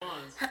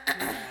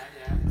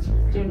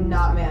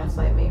not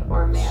mansplain me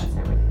or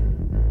mansplain me.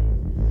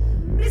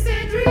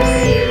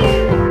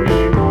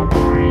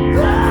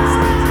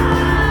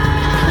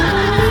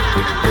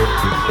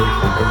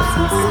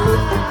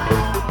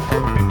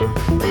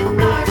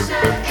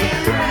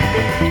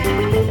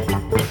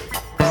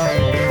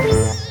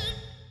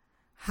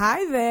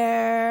 Hi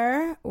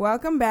there.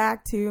 Welcome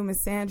back to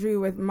Misandry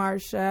with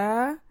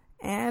Marsha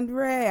and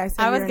Ray.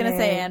 I was going to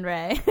say and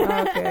Ray.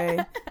 Okay.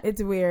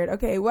 It's weird.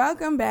 Okay.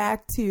 Welcome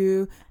back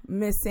to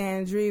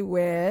Misandry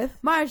with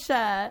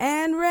Marsha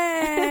and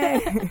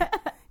Ray.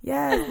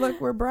 Yes. Look,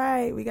 we're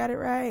bright. We got it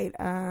right.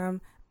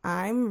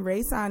 I'm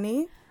Ray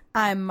Sani.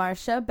 I'm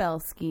Marsha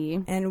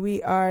Belsky. And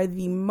we are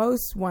the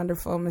most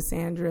wonderful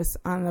misandrists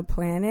on the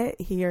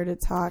planet, here to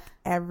talk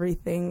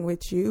everything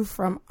with you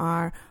from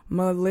our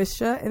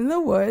militia in the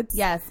woods.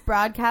 Yes,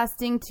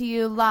 broadcasting to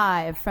you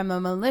live from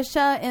a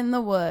militia in the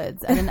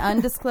woods at an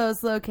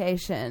undisclosed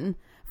location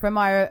from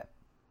our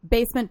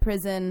basement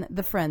prison,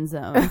 the Friend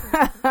Zone.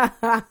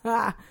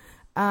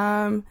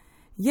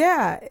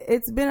 Yeah,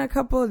 it's been a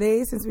couple of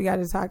days since we got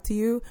to talk to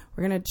you.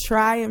 We're going to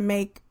try and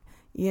make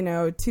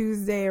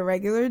Tuesday a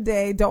regular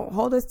day. Don't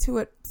hold us to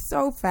it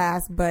so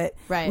fast, but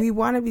we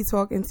want to be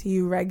talking to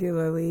you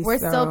regularly. We're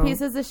still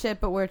pieces of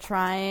shit, but we're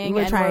trying.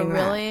 We're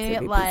really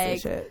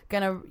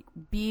gonna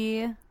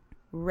be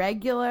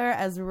regular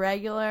as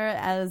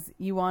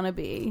you want to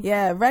be.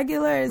 Yeah,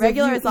 regular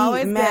is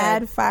always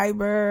mad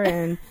fiber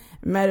and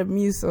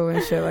Metamucil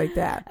and shit like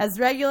that. As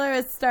regular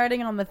as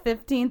starting on the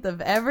 15th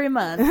of every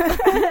month.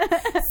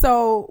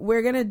 So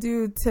we're going to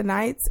do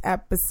tonight's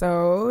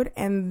episode,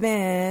 and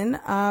then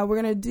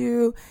we're going to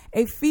do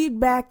a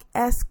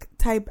feedback-esque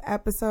type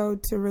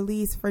episode to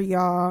release for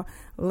y'all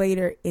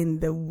later in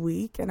the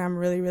week. And I'm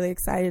really, really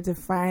excited to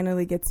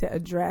finally get to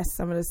address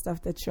some of the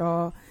stuff that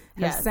y'all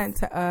have sent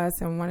to us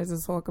and wanted to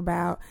talk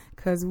about,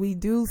 because we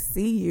do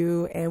see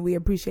you and we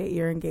appreciate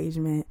your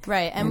engagement.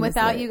 Right. And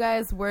without you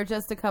guys, we're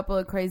just a couple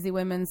of crazy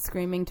women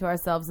screaming to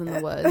ourselves in the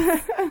woods,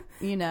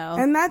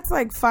 And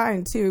that's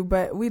fine too,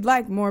 but we'd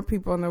like more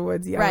people in the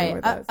woods yelling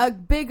with us. A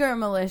bigger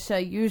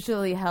militia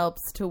usually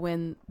helps to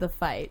win the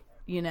fight,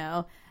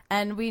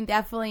 And we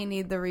definitely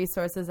need the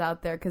resources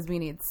out there, because we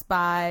need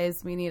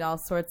spies. We need all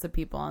sorts of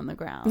people on the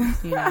ground,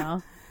 We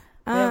have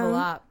a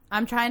lot.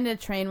 I'm trying to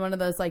train one of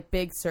those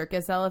big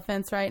circus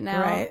elephants right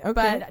now, okay.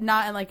 But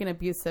not in an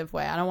abusive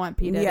way. I don't want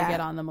PETA to get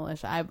on the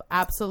militia. I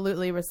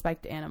absolutely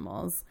respect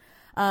animals.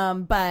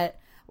 But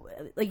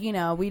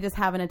we just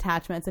have an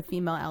attachment. It's a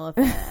female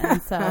elephant.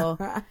 And so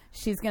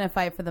she's going to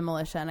fight for the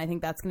militia. And I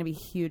think that's going to be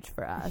huge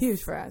for us.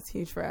 Huge.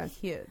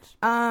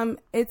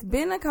 It's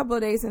been a couple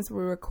of days since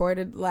we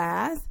recorded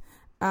last.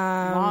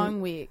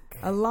 Long week.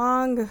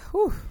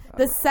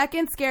 The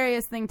second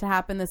scariest thing to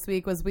happen this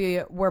week was we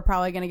were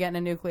probably going to get in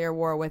a nuclear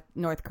war with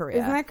North Korea.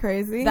 Isn't that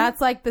crazy? That's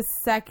the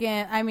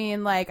second. I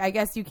mean, I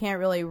guess you can't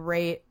really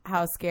rate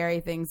how scary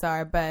things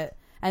are, but.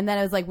 And then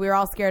it was we were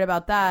all scared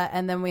about that.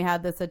 And then we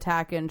had this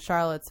attack in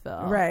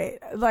Charlottesville. Right.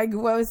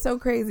 What was so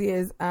crazy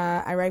is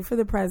I write for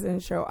the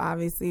President Show,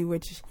 obviously,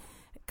 which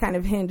kind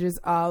of hinges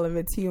all of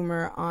its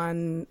humor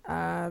on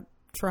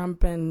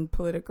Trump and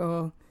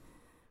political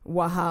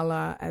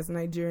wahala, as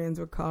Nigerians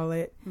would call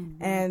it.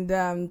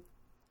 Mm-hmm.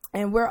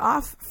 And we're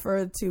off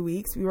for 2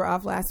 weeks. We were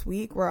off last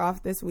week. We're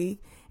off this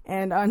week.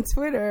 And on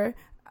Twitter,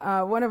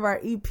 one of our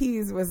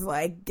EPs was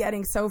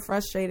getting so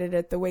frustrated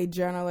at the way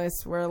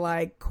journalists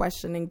were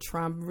questioning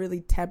Trump really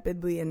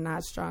tepidly and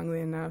not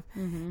strongly enough.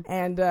 Mm-hmm.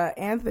 And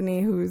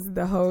Anthony, who's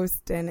the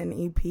host and an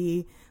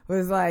EP,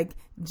 was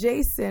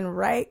Jason,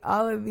 write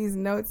all of these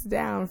notes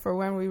down for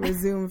when we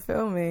resume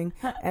filming.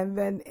 And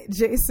then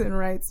Jason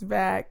writes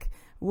back,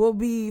 we'll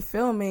be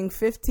filming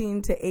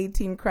 15 to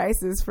 18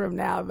 crises from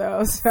now,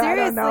 though. So seriously,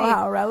 I don't know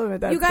how relevant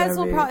that's going to be.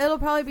 You guys it'll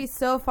probably be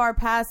so far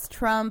past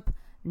Trump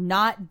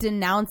not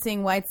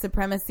denouncing white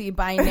supremacy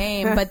by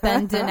name, but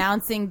then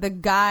denouncing the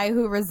guy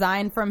who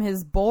resigned from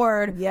his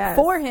board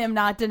for him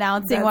not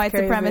denouncing white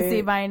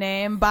supremacy by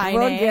name.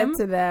 We'll get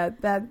to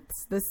that.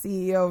 That's the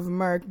CEO of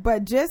Merck.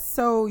 But just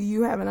so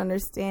you have an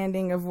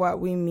understanding of what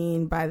we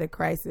mean by the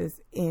crisis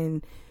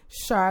in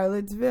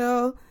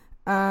Charlottesville.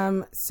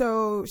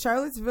 So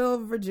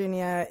Charlottesville,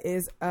 Virginia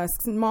is a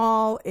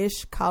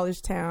small-ish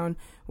college town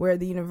where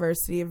the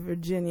University of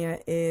Virginia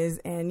is,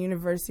 and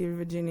University of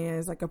Virginia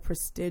is a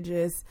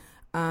prestigious,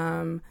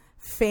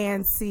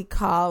 fancy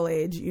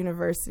college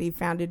university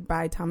founded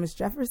by Thomas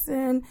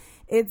Jefferson.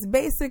 It's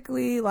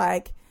basically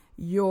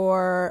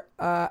your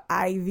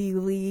Ivy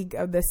League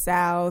of the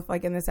South.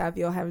 In the South,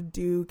 you'll have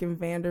Duke and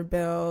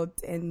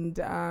Vanderbilt and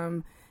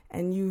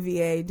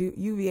UVA.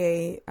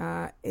 UVA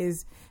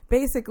is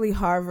basically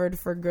Harvard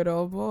for good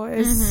old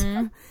boys.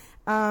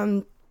 Mm-hmm.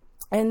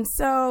 And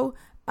so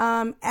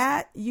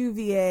at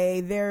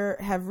UVA, there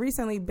have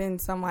recently been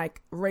some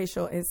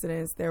racial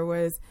incidents. There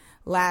was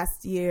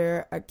last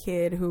year a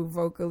kid who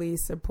vocally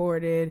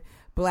supported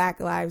Black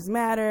Lives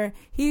Matter.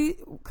 He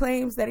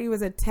claims that he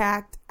was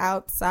attacked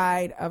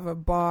outside of a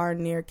bar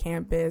near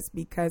campus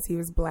because he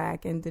was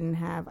black and didn't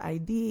have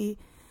ID.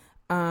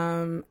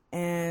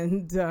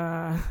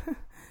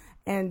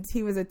 and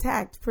he was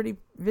attacked pretty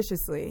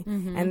viciously,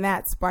 and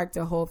that sparked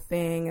a whole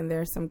thing. And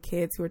there's some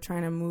kids who are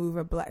trying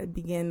to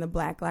begin the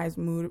Black Lives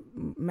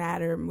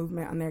Matter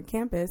movement on their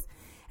campus.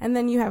 And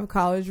then you have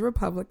college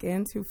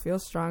Republicans who feel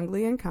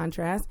strongly in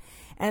contrast.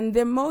 And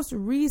the most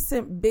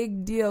recent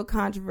big deal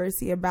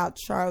controversy about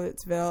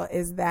Charlottesville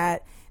is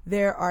that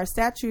there are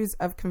statues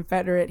of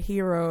Confederate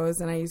heroes,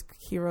 and I use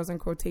heroes in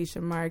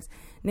quotation marks,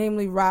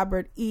 namely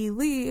Robert E.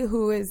 Lee,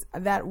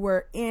 that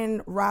were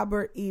in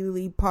Robert E.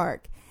 Lee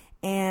Park.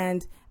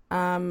 And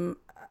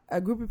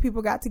a group of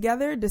people got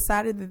together,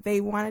 decided that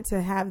they wanted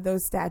to have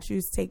those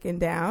statues taken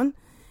down.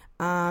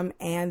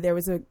 And there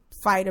was a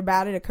fight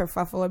about it, a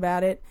kerfuffle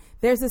about it.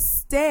 There's a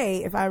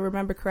stay, if I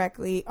remember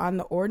correctly, on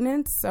the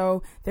ordinance.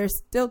 So there's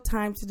still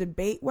time to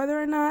debate whether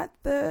or not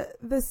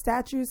the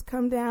statues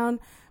come down.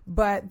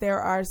 But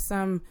there are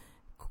some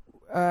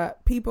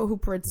people who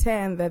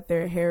pretend that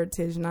they're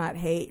heritage, not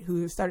hate,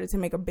 who started to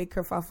make a big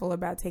kerfuffle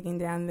about taking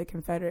down the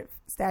Confederate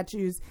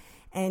statues.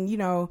 And, you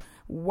know,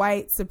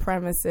 white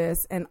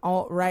supremacists and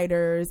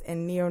alt-righters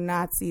and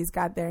neo-Nazis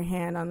got their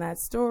hand on that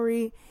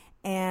story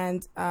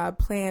and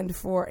planned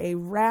for a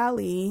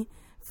rally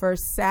for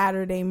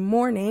Saturday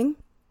morning.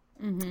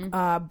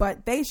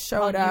 But they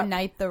showed up.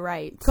 Unite the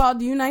Right.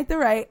 Called Unite the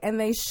Right. And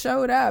they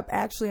showed up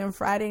actually on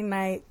Friday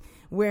night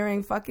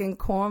wearing fucking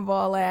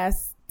cornball-ass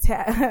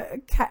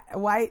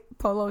white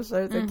polo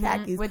shirts and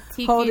khakis with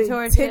tiki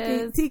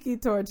torches. Tiki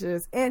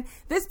torches. And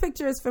this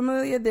picture is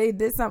familiar. They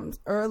did something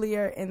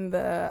earlier in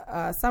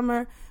the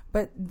summer,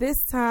 but this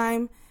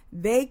time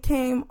they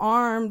came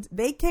armed.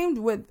 They came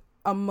with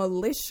a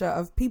militia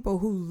of people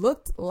who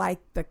looked like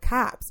the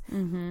cops.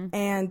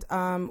 And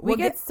we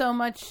get so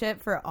much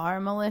shit for our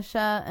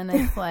militia, and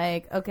it's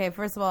like, okay,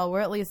 first of all,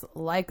 we're at least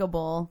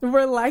likable.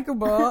 We're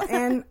likable.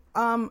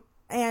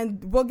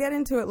 And we'll get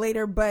into it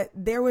later, but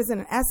there was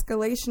an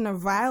escalation of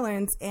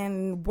violence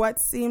and what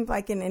seemed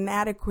like an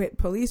inadequate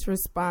police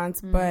response.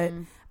 But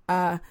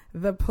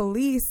the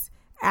police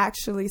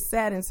actually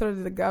said, and so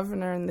did the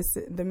governor and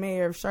the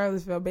mayor of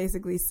Charlottesville,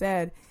 basically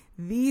said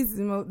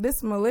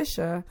this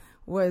militia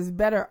was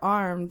better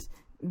armed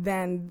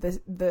than the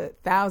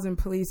 1,000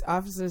 police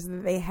officers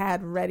that they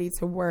had ready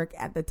to work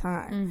at the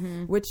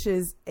time, which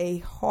is a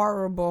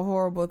horrible,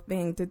 horrible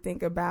thing to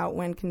think about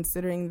when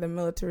considering the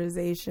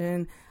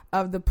militarization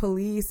of the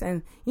police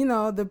and, you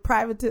know, the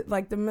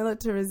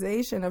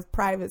militarization of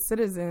private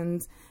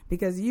citizens,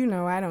 because, you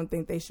know, I don't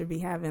think they should be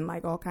having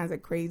like all kinds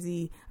of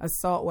crazy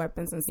assault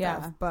weapons and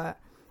stuff. Yeah. But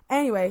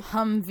anyway,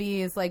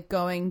 Humvees like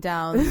going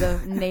down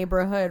the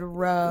neighborhood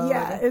road.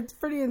 Yeah, it's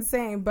pretty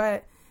insane.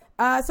 But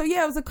so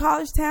yeah, it was a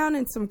college town,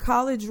 and some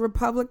college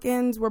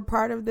Republicans were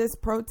part of this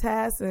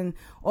protest and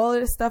all of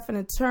this stuff, and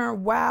it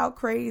turned wild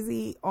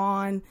crazy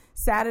on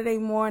Saturday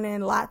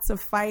morning. Lots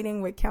of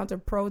fighting with counter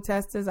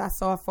protesters. I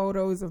saw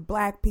photos of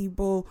black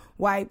people,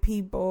 white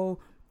people,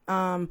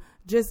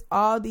 just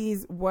all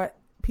these what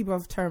people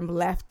have termed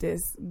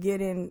leftists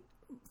getting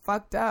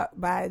fucked up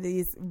by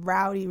these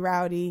rowdy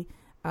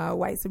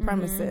white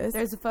supremacists.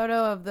 There's a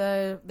photo of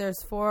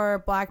there's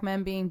 4 black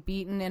men being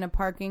beaten in a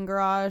parking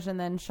garage, and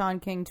then Shaun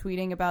King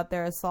tweeting about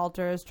their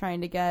assaulters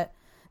trying to get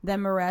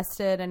them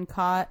arrested and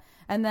caught.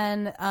 And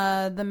then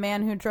the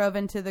man who drove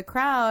into the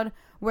crowd,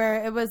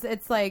 where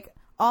it's like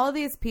all of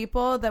these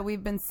people that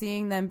we've been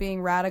seeing them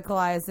being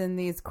radicalized in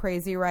these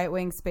crazy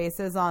right-wing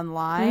spaces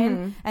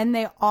online, and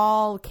they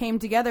all came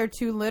together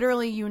to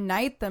literally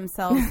unite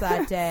themselves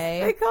that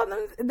day.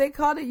 They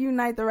called it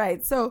Unite the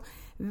Right. So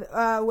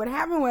what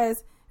happened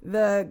was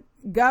the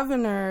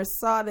governor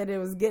saw that it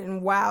was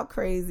getting wild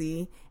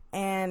crazy,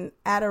 and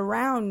at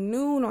around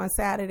noon on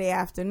Saturday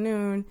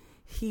afternoon,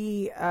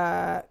 he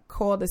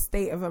called a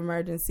state of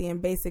emergency,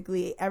 and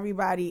basically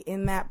everybody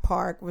in that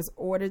park was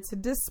ordered to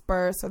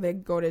disperse so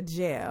they'd go to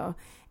jail.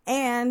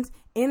 And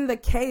in the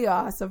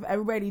chaos of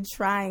everybody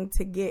trying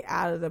to get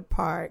out of the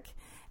park,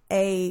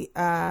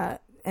 an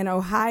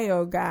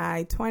Ohio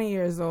guy, 20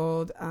 years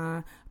old,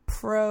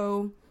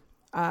 pro-Trump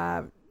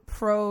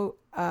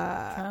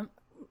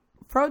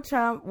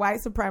white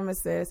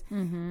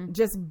supremacist,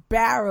 just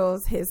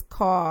barrels his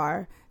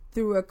car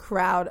through a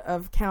crowd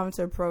of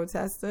counter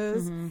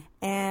protesters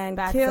and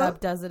backs up,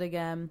 does it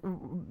again.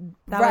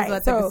 That was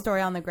what the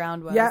story on the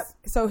ground was. Yep.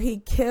 So he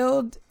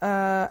killed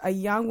a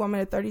young woman,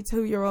 a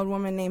 32-year-old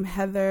woman named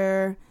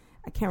Heather.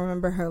 I can't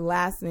remember her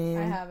last name.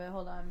 I have it.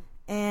 Hold on.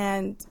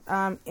 And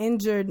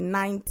injured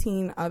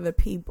 19 other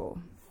people,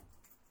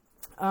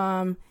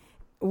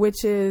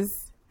 which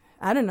is,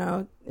 I don't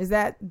know. Is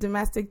that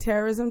domestic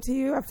terrorism to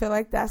you? I feel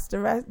like that's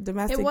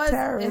domestic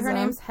terrorism. Her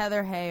name's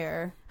Heather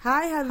Heyer.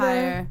 Hi,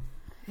 Heather.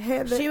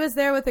 Heather. She was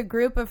there with a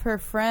group of her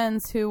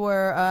friends who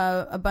were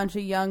a bunch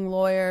of young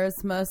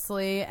lawyers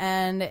mostly,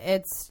 and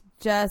it's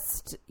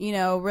just, you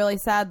know, really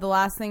sad. The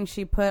last thing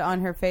she put on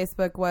her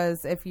Facebook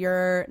was, if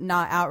you're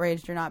not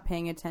outraged, you're not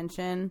paying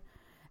attention.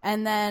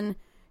 And then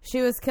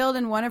she was killed,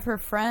 and one of her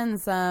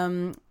friends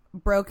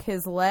broke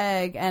his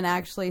leg and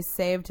actually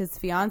saved his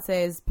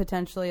fiance's,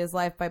 potentially his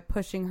life, by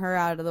pushing her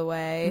out of the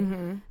way.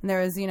 And there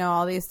was,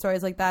 all these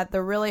stories like that.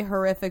 The really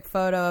horrific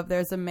photo of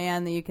there's a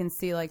man that you can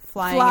see like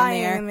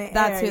flying in the air.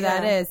 That's who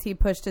that is. He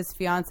pushed his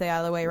fiance out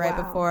of the way right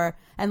before.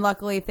 And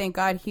luckily, thank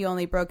God, he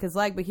only broke his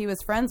leg, but he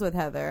was friends with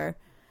Heather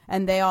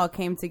and they all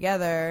came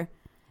together.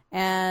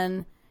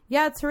 And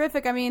yeah, it's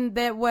horrific. I mean,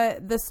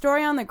 the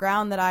story on the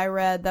ground that I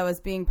read that was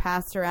being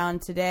passed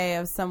around today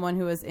of someone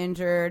who was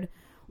injured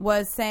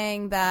was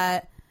saying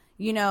that,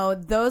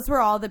 those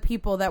were all the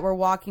people that were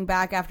walking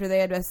back after they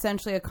had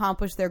essentially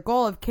accomplished their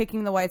goal of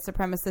kicking the white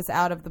supremacists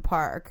out of the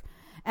park.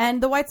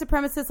 And the white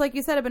supremacists, like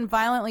you said, have been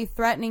violently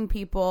threatening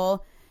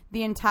people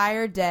the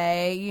entire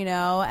day,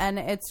 and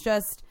it's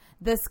just,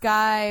 this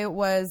guy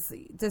was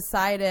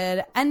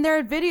decided, and there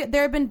have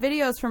been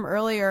videos from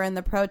earlier in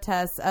the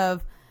protests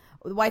of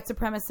white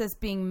supremacists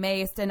being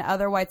maced and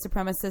other white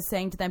supremacists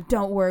saying to them,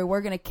 don't worry,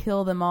 we're going to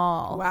kill them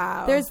all.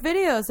 Wow. There's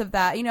videos of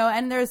that,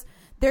 and there's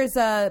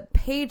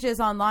pages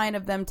online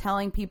of them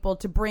telling people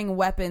to bring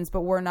weapons,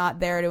 but we're not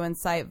there to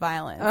incite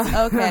violence.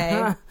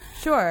 Okay,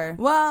 sure.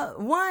 Well,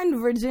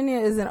 Virginia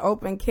is an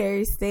open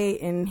carry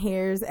state, and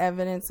here's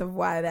evidence of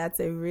why that's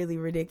a really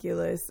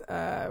ridiculous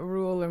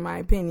rule, in my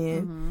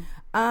opinion.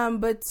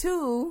 But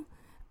two,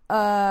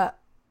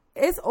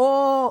 it's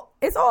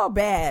all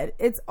bad.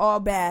 It's all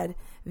bad.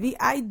 The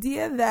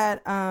idea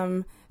that,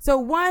 so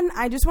one,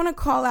 I just want to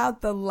call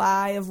out the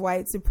lie of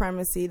white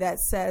supremacy that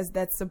says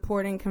that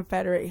supporting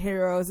Confederate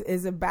heroes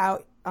is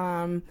about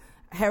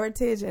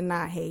heritage and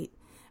not hate.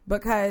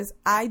 Because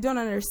I don't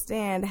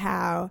understand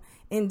how,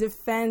 in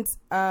defense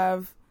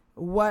of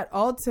what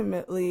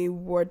ultimately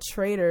were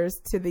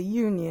traitors to the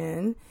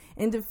Union,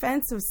 in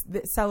defense of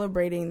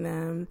celebrating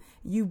them,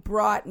 you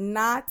brought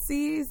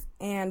Nazis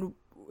and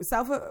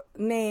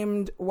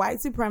self-named white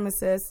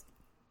supremacists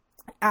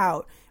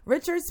out.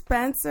 Richard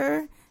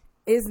Spencer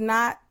is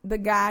not the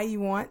guy you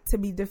want to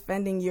be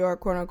defending your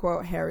quote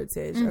unquote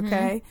heritage.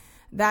 Okay.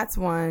 That's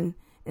one.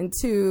 And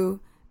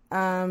two,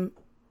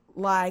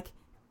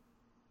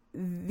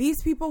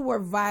 these people were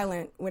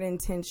violent with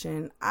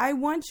intention. I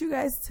want you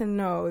guys to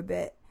know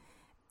that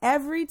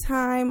every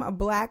time a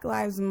Black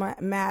Lives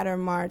Matter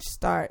march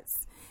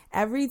starts,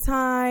 every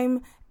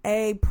time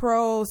a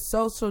pro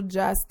social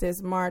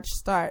justice march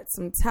starts,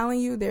 I'm telling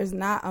you, there's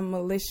not a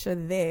militia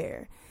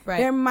there. Right.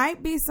 There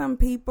might be some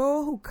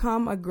people who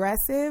come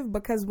aggressive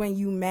because when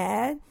you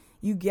mad,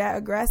 you get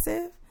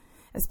aggressive,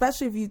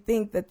 especially if you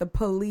think that the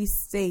police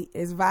state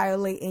is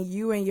violating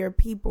you and your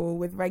people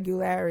with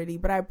regularity.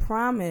 But I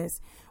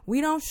promise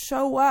we don't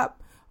show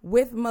up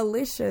with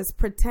militias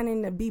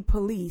pretending to be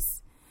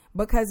police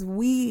because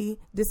we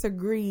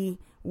disagree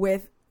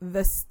with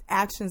the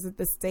actions that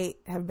the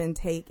state have been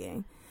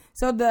taking.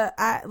 So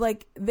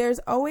there's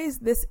always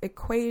this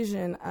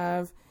equation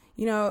of,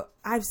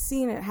 I've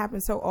seen it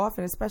happen so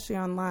often, especially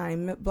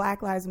online.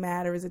 Black Lives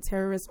Matter is a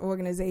terrorist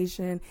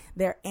organization.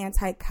 They're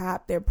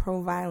anti-cop. They're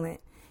pro-violent.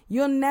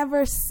 You'll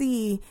never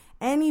see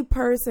any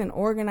person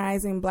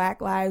organizing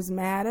Black Lives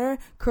Matter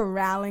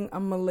corralling a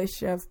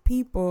militia of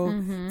people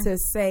to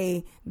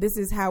say, this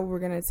is how we're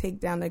going to take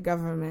down the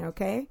government,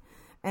 okay?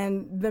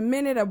 And the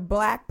minute a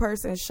black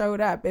person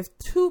showed up, if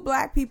two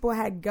black people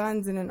had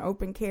guns in an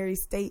open carry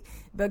state,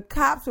 the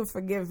cops would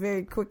forget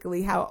very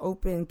quickly how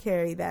open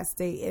carry that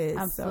state is.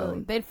 Absolutely.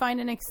 So they'd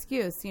find an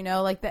excuse,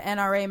 like the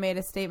NRA made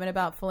a statement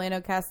about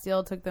Philando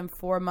Castile, took them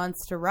 4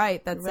 months to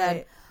write, that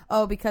said,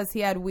 because he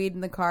had weed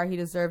in the car, he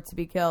deserved to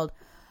be killed,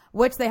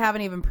 which they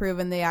haven't even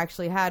proven they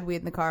actually had weed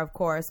in the car, of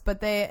course.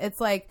 But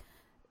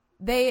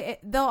they'll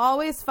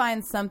always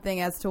find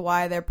something as to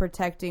why they're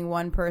protecting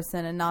one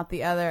person and not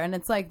the other. And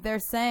it's like they're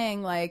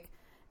saying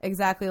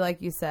exactly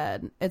like you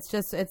said. It's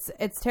just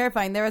it's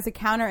terrifying. There was a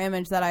counter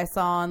image that I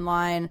saw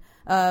online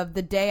of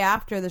the day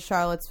after the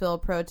Charlottesville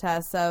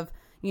protests of,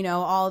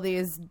 all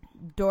these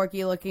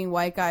dorky looking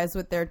white guys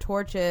with their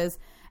torches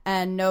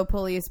and no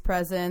police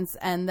presence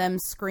and them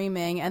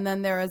screaming. And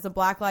then there was a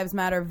Black Lives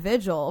Matter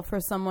vigil for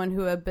someone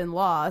who had been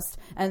lost.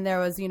 And there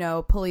was,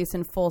 police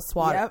in full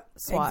SWAT. Yep,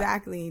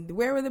 exactly.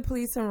 Where were the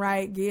police in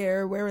riot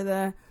gear? Where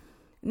were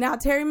now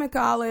Terry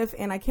McAuliffe,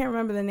 and I can't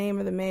remember the name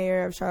of the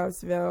mayor of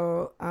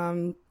Charlottesville,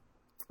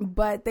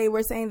 but they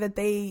were saying that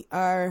they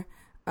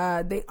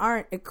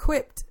aren't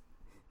equipped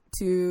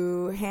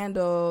to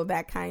handle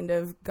that kind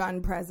of gun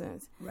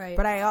presence. Right.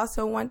 But I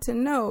also want to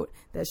note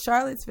that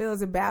Charlottesville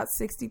is about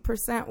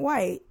 60%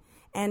 white,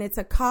 and it's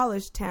a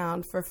college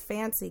town for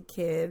fancy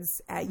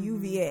kids at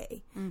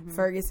UVA.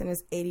 Ferguson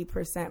is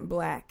 80%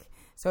 black.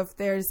 So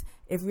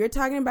if we're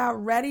talking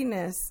about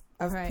readiness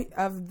of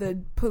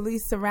the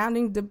police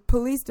surrounding the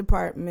police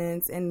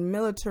departments and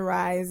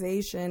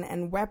militarization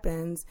and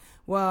weapons,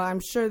 well,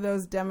 I'm sure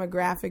those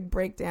demographic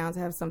breakdowns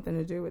have something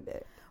to do with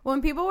it.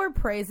 When people were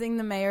praising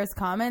the mayor's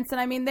comments, and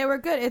I mean, they were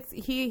good.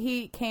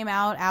 He came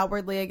out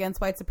outwardly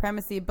against white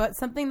supremacy, but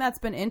something that's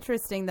been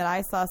interesting that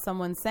I saw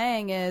someone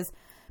saying is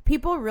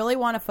people really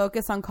want to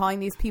focus on calling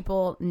these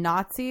people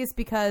Nazis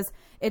because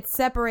it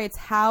separates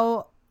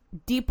how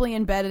deeply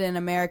embedded in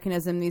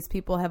Americanism these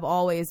people have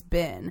always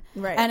been.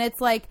 Right. And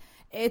it's like,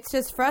 it's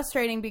just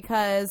frustrating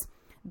because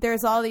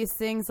there's all these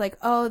things like,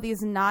 oh,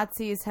 these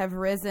Nazis have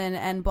risen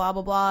and blah,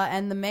 blah, blah.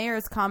 And the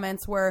mayor's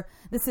comments were,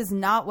 this is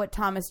not what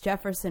Thomas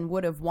Jefferson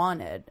would have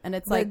wanted. And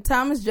it's like,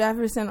 Thomas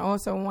Jefferson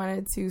also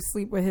wanted to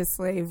sleep with his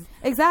slave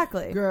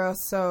girl.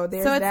 So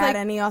there's that. Like,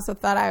 and he also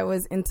thought I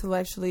was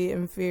intellectually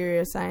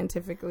inferior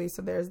scientifically.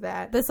 So there's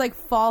that. This like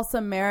false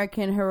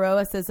American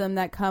heroicism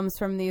that comes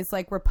from these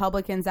like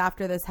Republicans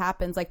after this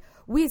happens. Like,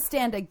 we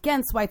stand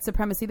against white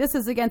supremacy. This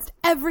is against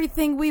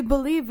everything we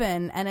believe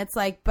in. And it's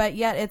like, but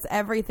yet it's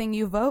everything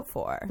you vote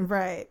for.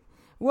 Right.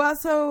 Well,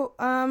 so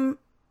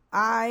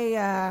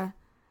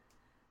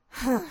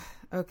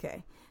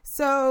okay.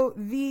 So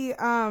the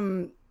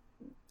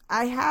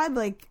I had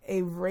like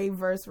a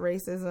reverse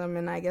racism,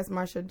 and I guess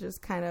Marsha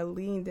just kind of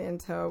leaned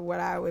into what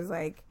I was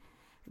like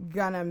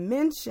gonna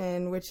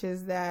mention, which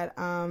is that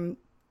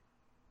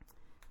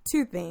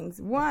two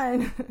things.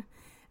 One,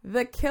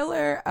 the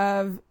killer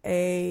of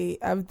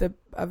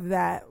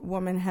that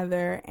woman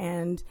Heather,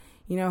 and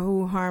you know,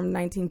 who harmed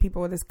 19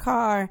 people with his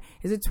car,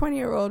 is a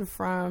 20-year-old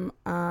from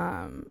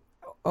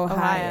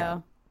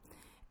Ohio.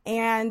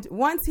 And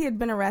once he had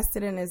been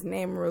arrested and his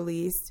name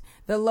released,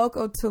 the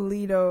local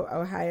Toledo,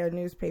 Ohio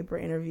newspaper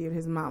interviewed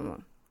his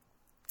mama.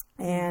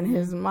 And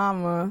his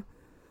mama...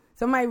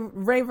 So my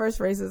reverse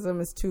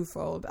racism is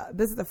twofold.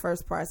 This is the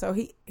first part. So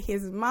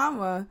his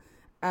mama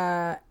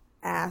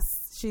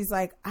asked, she's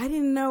like, I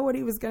didn't know what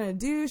he was going to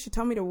do. He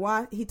told me to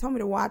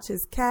watch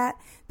his cat,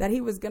 that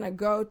he was going to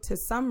go to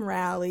some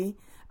rally.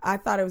 I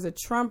thought it was a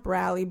Trump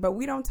rally, but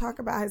we don't talk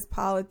about his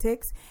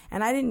politics.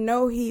 And I didn't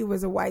know he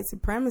was a white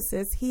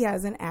supremacist. He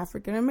has an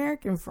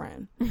African-American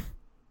friend.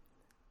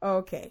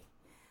 Okay.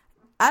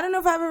 I don't know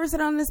if I've ever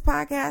said on this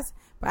podcast,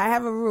 but I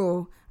have a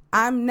rule.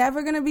 I'm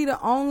never going to be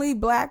the only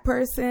black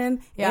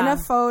person in a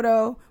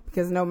photo,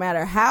 because no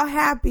matter how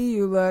happy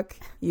you look,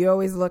 you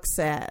always look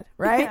sad,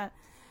 right? Yeah.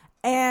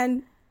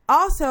 And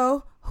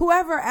also,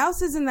 whoever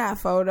else is in that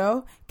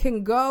photo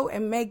can go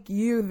and make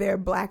you their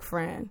black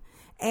friend.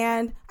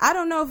 And I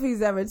don't know if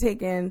he's ever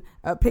taken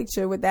a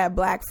picture with that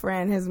black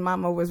friend his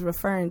mama was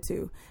referring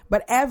to,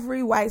 but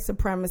every white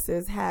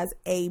supremacist has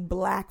a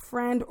black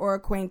friend or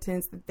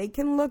acquaintance that they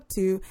can look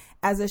to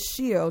as a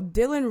shield.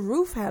 Dylan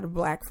Roof had a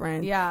black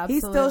friend. Yeah,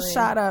 absolutely. He still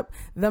shot up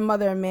the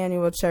Mother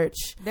Emanuel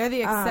Church. They're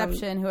the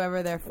exception,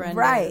 whoever their friend is.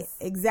 Right,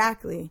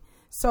 exactly.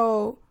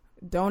 So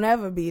don't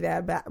ever be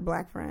that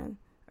black friend,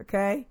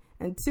 okay?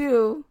 And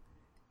two,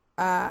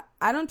 I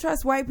don't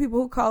trust white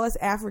people who call us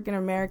African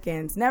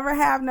Americans. Never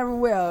have, never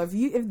will.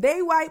 If they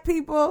white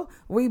people,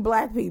 we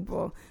black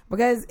people.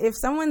 Because if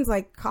someone's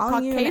like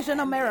calling you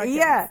Caucasian American,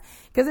 yeah.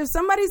 Because if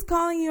somebody's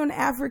calling you an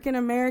African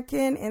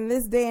American in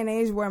this day and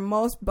age where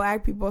most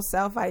black people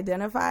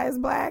self-identify as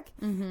black,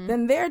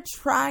 then they're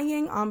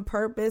trying on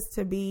purpose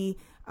to be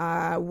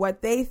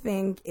what they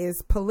think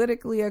is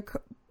politically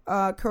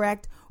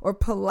correct or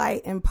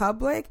polite in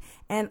public.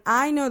 And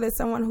I know that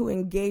someone who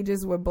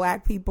engages with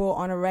black people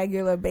on a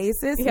regular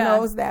basis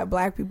knows that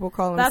black people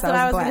call themselves black. That's what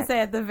I was going to say.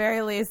 At the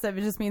very least, it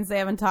just means they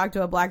haven't talked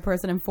to a black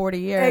person in 40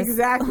 years.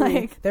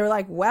 Exactly. They were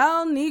like,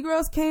 well,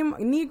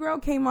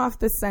 Negro came off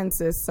the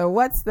census, so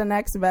what's the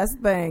next best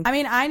thing? I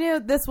mean, I knew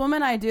this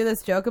woman, I do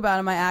this joke about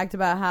in my act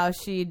about how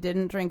she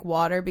didn't drink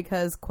water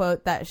because,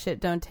 quote, that shit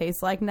don't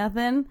taste like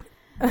nothing.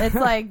 It's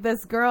like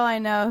this girl I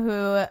know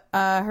who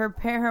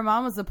her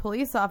mom was a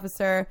police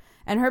officer,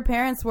 and her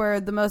parents were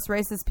the most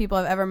racist people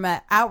I've ever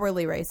met.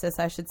 Outwardly racist,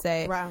 I should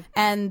say. Wow.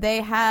 And they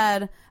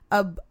had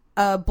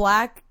a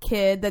black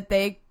kid that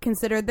they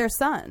considered their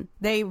son.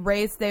 They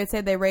would say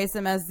they raised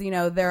him as, you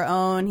know, their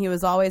own. He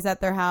was always at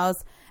their house.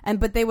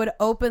 But they would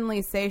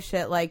openly say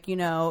shit like, you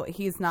know,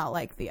 he's not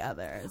like the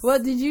others.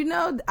 Well, did you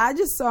know, I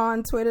just saw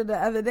on Twitter the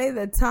other day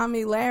that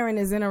Tommy Lahren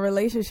is in a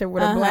relationship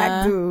with a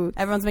black dude.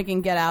 Everyone's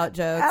making Get Out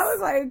jokes. I was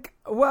like,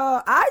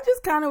 well, I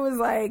just kind of was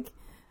like,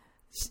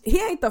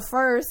 he ain't the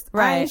first.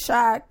 Right. I ain't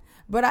shocked.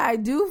 But I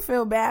do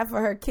feel bad for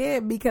her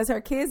kid, because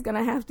her kid's going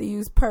to have to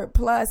use Pert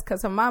Plus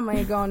because her mama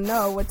ain't going to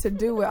know what to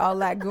do with all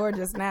that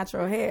gorgeous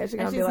natural hair. She's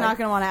not going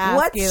to want to ask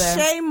what's either.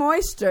 Shea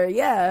Moisture?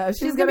 Yeah.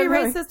 She's going to be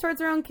racist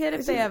towards her own kid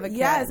if they have a kid.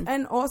 Yes,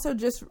 and also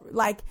just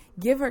like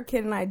give her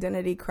kid an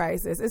identity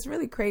crisis. It's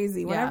really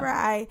crazy. Whenever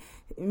I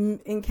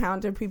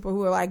encounter people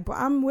who are like, but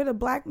I'm with a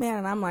black man,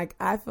 and I'm like,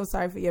 I feel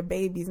sorry for your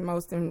babies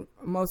most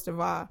of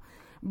all.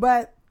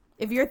 But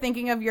if you're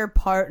thinking of your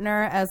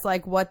partner as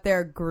like what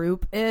their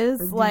group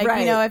is, like,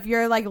 you know, if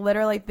you're like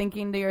literally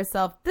thinking to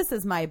yourself, this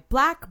is my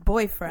black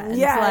boyfriend.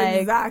 Yeah, like,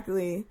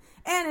 exactly.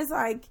 And it's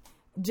like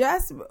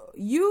just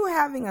you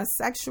having a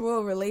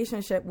sexual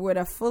relationship with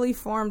a fully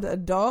formed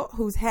adult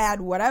who's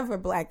had whatever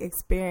black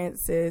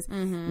experiences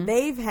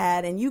they've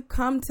had, and you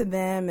come to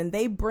them and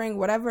they bring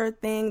whatever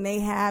thing they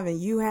have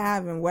and you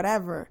have and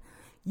whatever.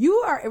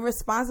 You are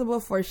responsible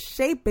for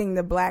shaping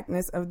the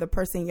blackness of the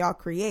person y'all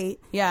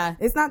create. Yeah.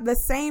 It's not the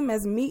same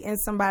as meeting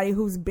somebody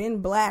who's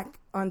been black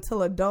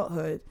until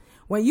adulthood.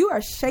 When you are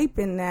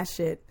shaping that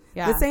shit.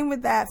 Yeah. The same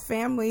with that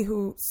family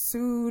who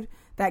sued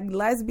that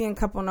lesbian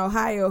couple in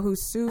Ohio who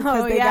sued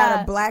because they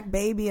got a black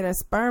baby in a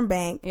sperm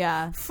bank.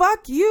 Yeah.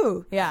 Fuck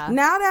you. Yeah.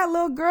 Now that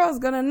little girl's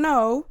gonna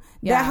know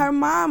that her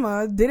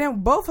mama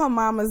both her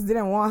mamas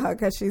didn't want her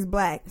because she's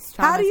black.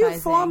 How do you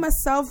form a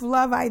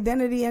self-love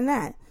identity in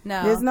that?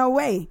 No. There's no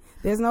way.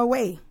 There's no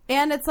way.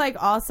 And it's like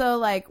also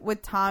like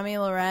with Tommy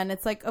Loren,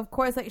 it's like, of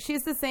course, like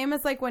she's the same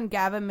as like when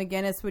Gavin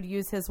McInnes would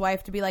use his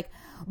wife to be like,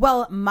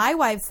 well, my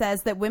wife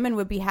says that women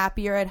would be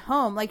happier at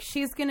home. Like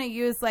she's going to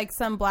use like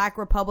some black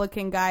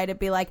Republican guy to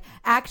be like,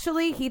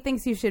 actually, he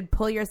thinks you should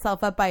pull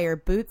yourself up by your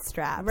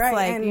bootstraps. Right.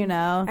 Like, and, you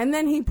know. And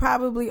then he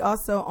probably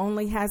also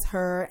only has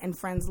her and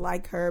friends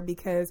like her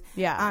because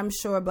I'm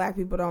sure black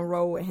people don't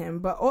roll with him.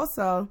 But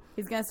also.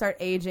 He's going to start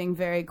aging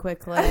very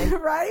quickly.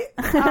 Right.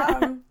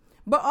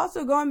 But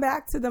also going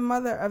back to the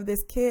mother of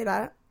this kid,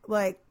 of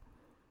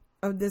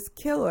this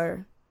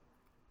killer,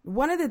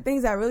 one of the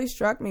things that really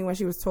struck me when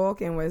she was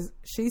talking was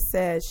she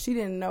said she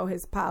didn't know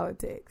his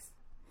politics.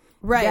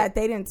 Right. That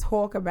they didn't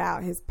talk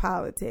about his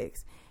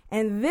politics.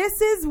 And this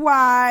is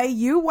why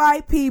you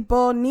white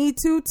people need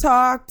to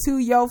talk to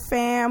your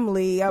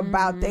family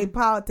about their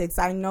politics.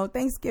 I know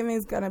Thanksgiving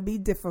is going to be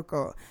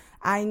difficult.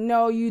 I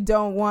know you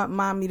don't want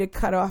mommy to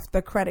cut off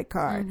the credit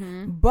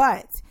card.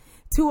 But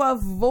to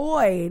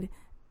avoid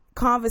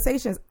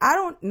conversations, I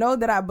don't know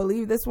that I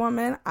believe this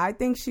woman. I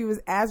think she was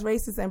as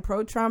racist and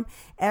pro-Trump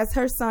as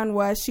her son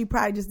was. She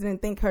probably just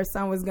didn't think her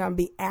son was going to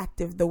be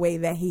active the way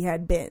that he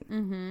had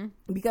been.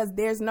 Because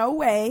there's no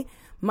way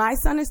my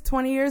son is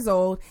 20 years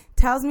old,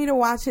 tells me to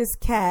watch his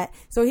cat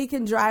so he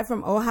can drive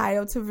from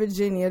Ohio to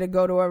Virginia to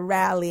go to a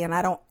rally, and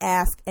I don't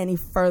ask any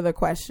further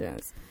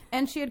questions.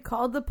 And she had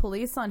called the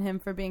police on him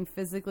for being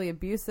physically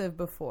abusive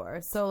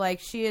before. So, like,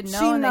 she had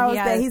known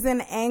that he's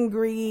an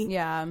angry,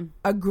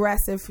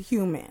 aggressive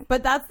human.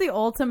 But that's the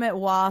ultimate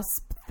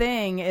WASP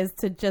thing, is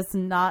to just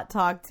not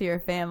talk to your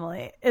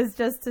family. Is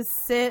just to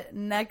sit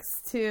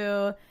next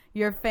to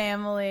your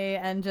family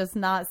and just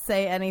not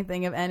say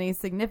anything of any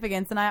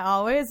significance. And I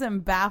always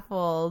am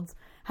baffled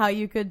how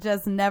you could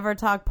just never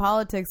talk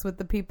politics with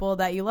the people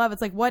that you love.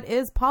 It's like, what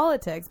is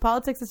politics?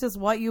 Politics is just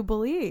what you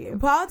believe.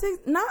 Politics,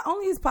 not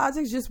only is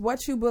politics just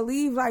what you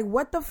believe, like,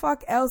 what the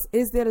fuck else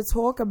is there to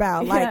talk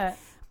about? Like,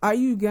 are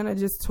you gonna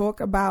just talk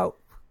about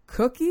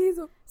cookies?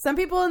 Some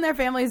people in their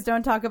families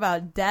don't talk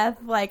about death.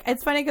 Like,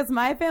 it's funny because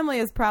my family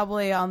is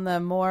probably on the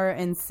more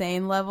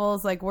insane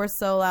levels. Like, we're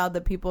so loud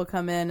that people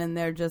come in and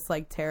they're just,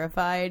 like,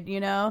 terrified, you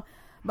know?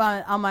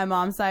 But on my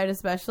mom's side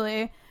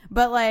especially.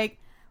 But, like,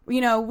 you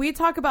know, we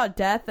talk about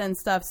death and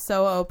stuff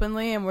so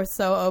openly, and we're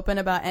so open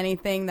about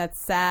anything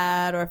that's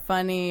sad or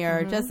funny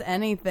or just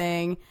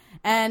anything.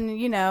 And,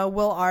 you know,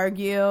 we'll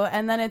argue.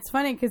 And then it's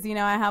funny because, you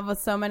know, I have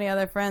so many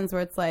other friends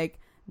where it's like,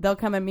 they'll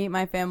come and meet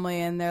my family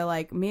and they're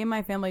like, me and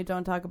my family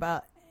don't talk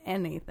about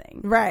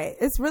anything. Right.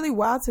 It's really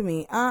wild to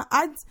me.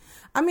 I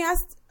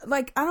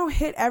don't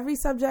hit every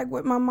subject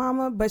with my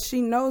mama, but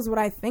she knows what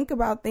I think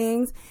about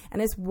things.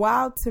 And it's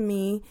wild to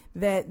me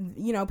that,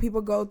 you know,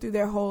 people go through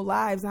their whole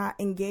lives not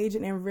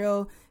engaging in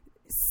real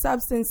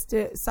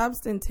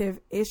substantive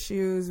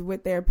issues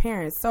with their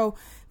parents. So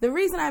the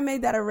reason I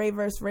made that a Ray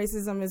versus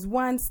racism is,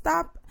 one,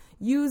 stop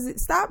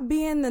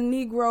being the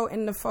Negro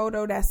in the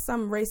photo that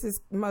some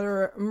racist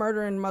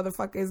murdering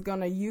motherfucker is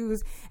gonna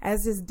use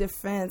as his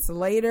defense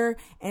later.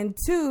 And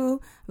two,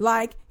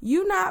 like,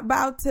 you not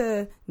about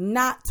to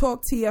not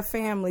talk to your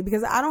family,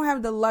 because I don't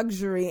have the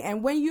luxury.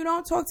 And when you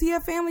don't talk to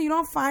your family, you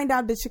don't find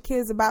out that your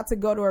kid's about to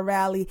go to a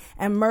rally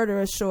and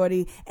murder a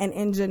shorty and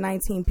injure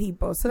 19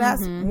 people. So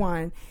that's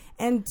one.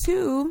 And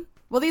two,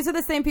 well, these are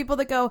the same people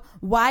that go,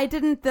 why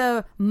didn't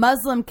the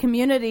Muslim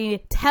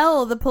community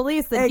tell the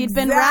police that he'd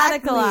been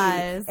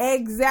radicalized?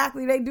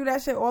 Exactly. They do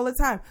that shit all the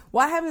time.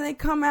 Why haven't they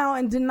come out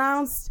and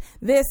denounced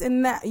this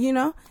and that, you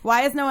know?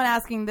 Why is no one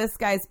asking this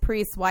guy's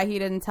priest why he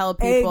didn't tell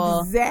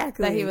people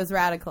that he was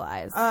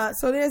radicalized?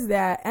 So there's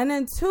that. And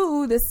then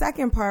two, the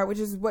second part, which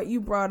is what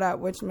you brought up,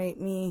 which made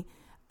me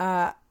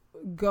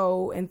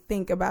go and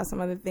think about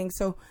some other things.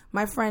 So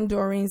my friend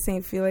Doreen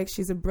St. Felix,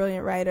 she's a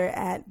brilliant writer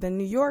at The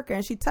New Yorker,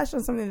 and she touched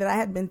on something that I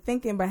had been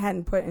thinking but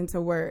hadn't put into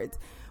words,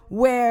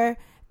 where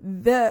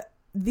the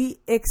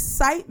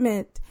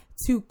excitement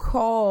to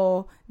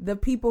call the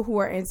people who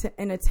are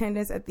in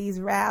attendance at these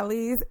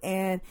rallies,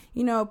 and,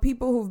 you know,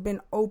 people who've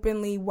been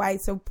openly white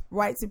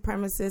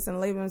supremacists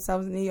and label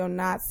themselves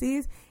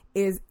neo-Nazis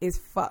is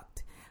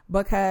fucked,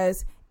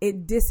 because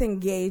it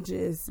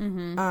disengages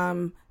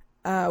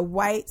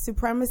white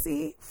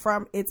supremacy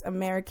from its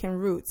American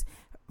roots.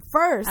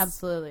 First,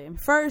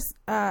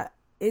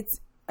 it's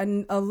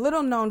a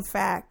little known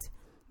fact,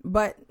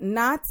 but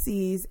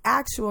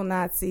actual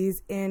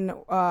Nazis in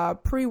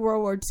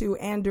pre-World War II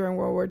and during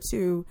World War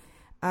II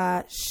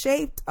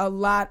shaped a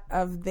lot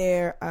of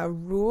their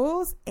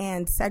rules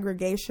and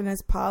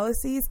segregationist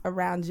policies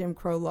around Jim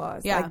Crow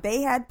laws. Yeah. Like,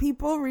 they had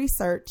people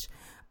research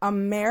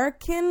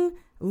American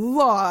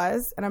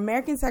laws and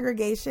American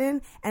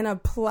segregation and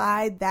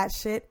applied that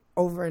shit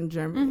over in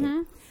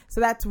Germany.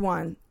 So that's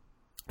one.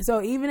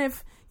 So even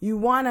if you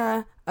want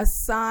to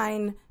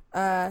assign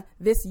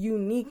this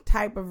unique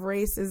type of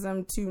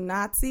racism to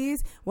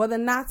Nazis. Well, the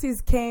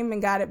Nazis came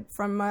and got it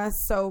from us,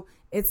 so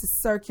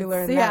it's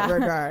circular in that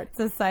regard. It's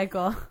a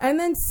cycle. And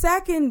then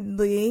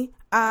secondly,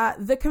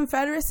 the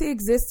Confederacy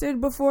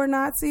existed before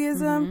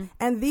Nazism,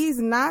 and these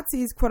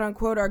Nazis, quote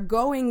unquote, are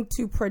going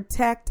to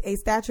protect a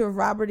statue of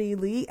Robert E.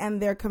 Lee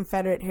and their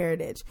Confederate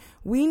heritage.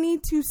 We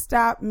need to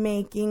stop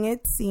making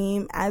it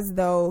seem as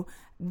though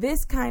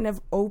this kind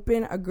of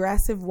open,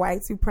 aggressive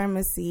white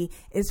supremacy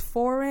is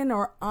foreign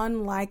or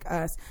unlike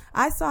us.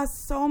 I saw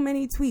so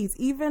many tweets,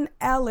 even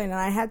Ellen, and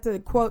I had to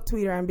quote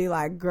tweet her and be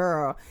like,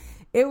 girl,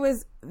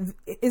 is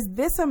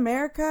this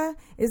America?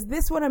 Is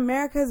this what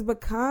America has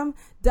become?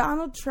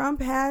 Donald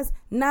Trump has?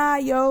 Nah,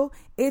 yo,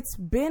 it's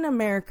been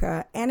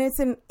America, and it's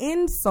an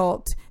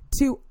insult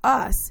to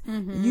us,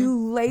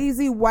 you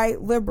lazy white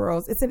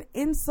liberals. It's an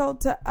insult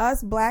to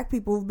us black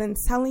people who've been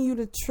telling you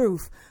the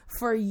truth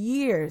for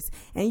years,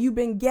 and you've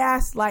been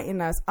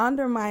gaslighting us,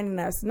 undermining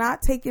us,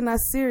 not taking us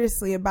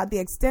seriously about the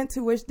extent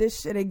to which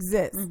this shit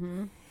exists.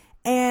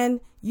 And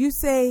you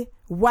say,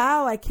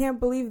 wow, I can't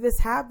believe this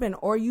happened,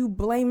 or you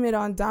blame it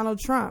on Donald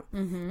Trump.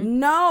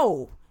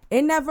 No,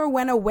 it never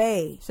went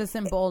away. It's just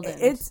emboldened.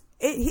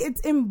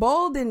 It's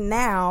emboldened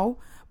now,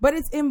 but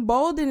it's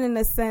emboldened in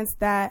the sense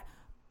that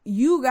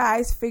you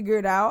guys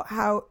figured out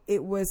how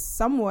it was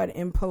somewhat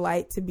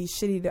impolite to be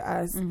shitty to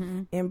us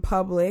in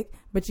public,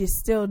 but you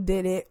still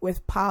did it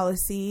with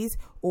policies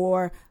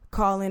or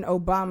calling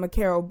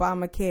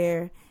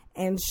Obamacare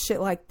and shit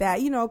like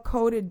that,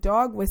 coded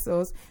dog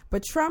whistles.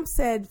 But Trump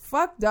said,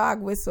 fuck dog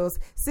whistles.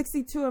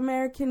 62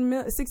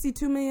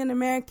 million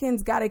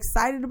Americans got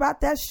excited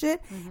about that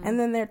shit, and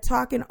then they're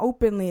talking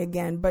openly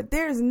again. But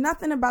there's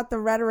nothing about the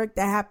rhetoric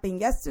that happened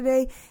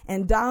yesterday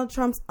and Donald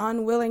Trump's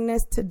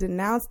unwillingness to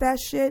denounce that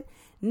shit.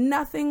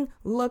 Nothing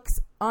looks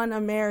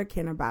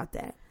un-American about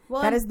that.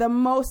 Well, that is the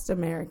most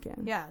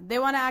American. Yeah, they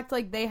want to act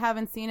like they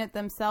haven't seen it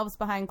themselves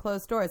behind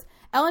closed doors.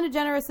 Ellen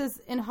DeGeneres is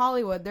in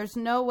Hollywood. There's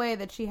no way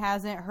that she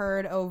hasn't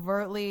heard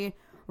overtly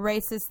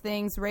racist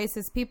things,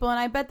 racist people, and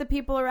I bet the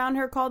people around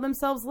her call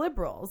themselves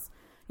liberals.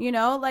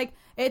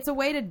 It's a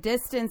way to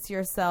distance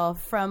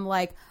yourself from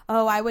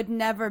oh, I would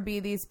never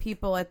be these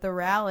people at the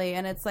rally.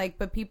 And it's like,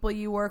 but people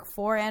you work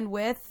for and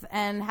with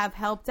and have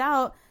helped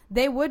out,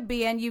 they would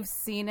be, and you've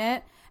seen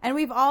it. And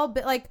we've all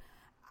been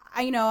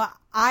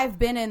I've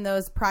been in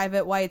those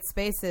private white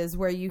spaces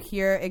where you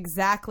hear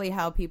exactly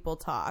how people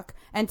talk.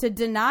 And to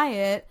deny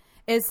it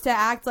is to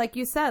act like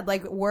you said,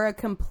 like we're a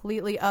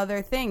completely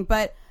other thing.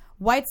 But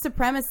white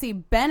supremacy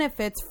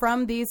benefits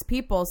from these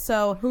people.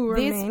 So who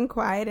remain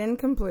quiet and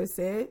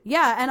complicit.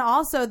 Yeah. And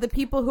also the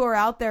people who are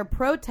out there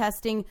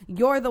protesting,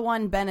 you're the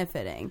one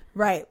benefiting.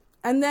 Right.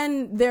 And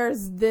then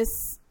there's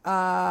this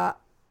other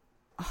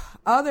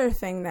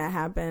thing that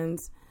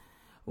happens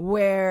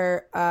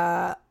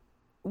where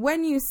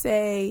when you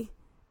say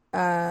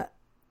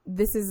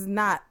this is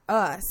not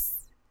us,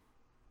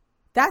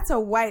 that's a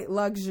white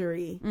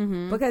luxury,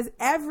 because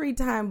every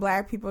time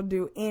black people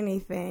do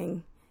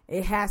anything,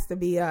 it has to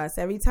be us.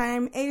 Every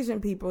time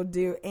Asian people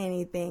do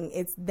anything,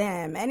 it's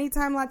them.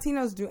 Anytime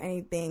Latinos do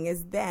anything,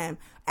 it's them.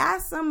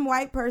 Ask some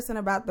white person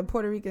about the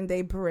Puerto Rican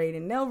Day Parade,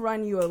 and they'll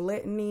run you a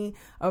litany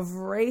of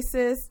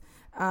racist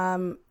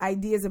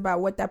ideas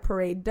about what that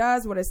parade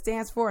does, what it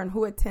stands for, and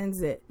who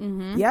attends it.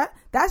 Yeah,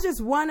 that's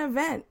just one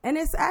event, and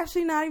it's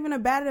actually not even a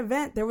bad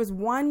event. There was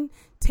one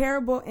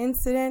terrible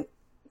incident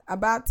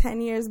about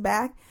 10 years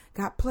back,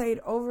 got played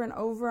over and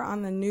over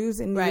on the news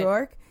in New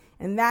York,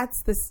 and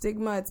that's the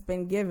stigma it's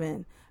been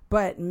given.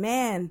 But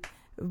man,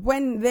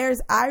 when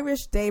there's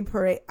Irish Day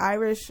Parade,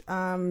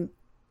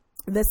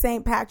 the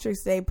St.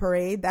 Patrick's Day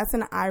Parade, that's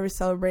an Irish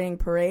celebrating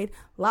parade.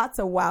 Lots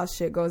of wild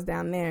shit goes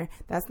down there.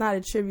 That's not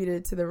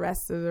attributed to the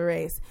rest of the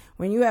race.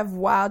 When you have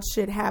wild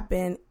shit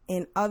happen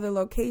in other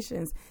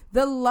locations,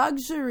 the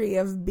luxury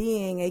of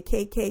being a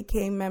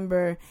KKK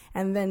member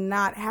and then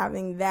not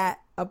having that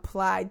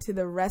applied to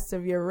the rest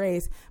of your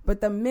race.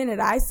 But the minute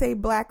I say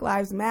Black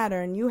Lives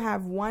Matter and you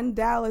have one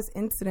Dallas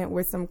incident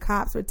where some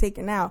cops were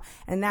taken out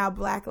and now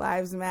Black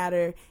Lives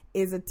Matter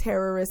is a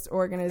terrorist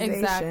organization.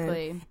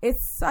 Exactly.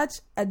 It's such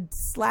a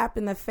slap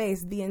in the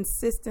face, the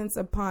insistence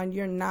upon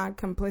your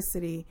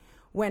non-complicity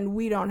when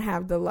we don't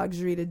have the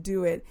luxury to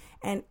do it.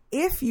 And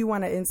if you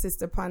want to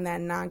insist upon that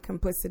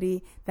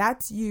non-complicity,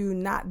 that's you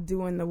not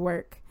doing the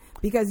work.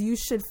 Because you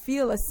should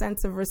feel a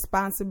sense of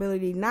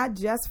responsibility, not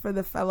just for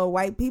the fellow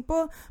white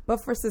people,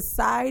 but for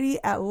society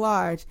at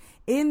large,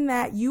 in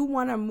that you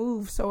want to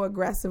move so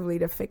aggressively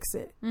to fix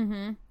it.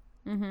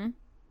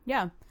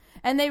 Yeah.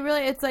 And they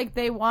really, it's like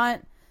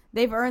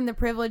they've earned the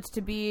privilege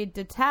to be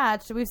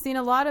detached. We've seen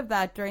a lot of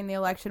that during the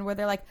election where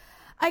they're like,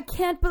 I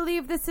can't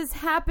believe this is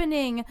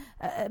happening.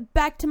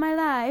 Back to my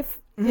life.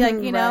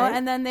 You know,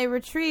 and then they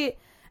retreat.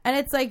 And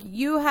it's like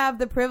you have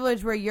the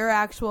privilege where your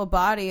actual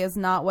body is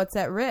not what's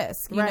at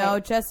risk. You know,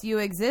 just you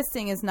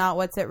existing is not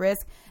what's at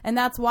risk. And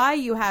that's why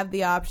you have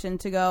the option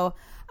to go,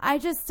 I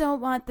just don't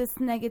want this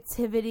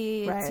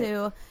negativity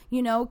to,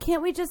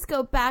 can't we just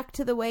go back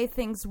to the way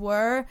things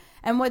were?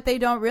 And what they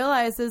don't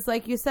realize is,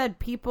 like you said,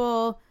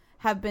 people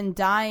have been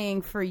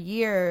dying for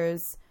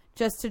years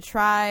just to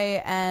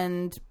try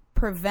and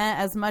prevent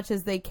as much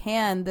as they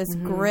can this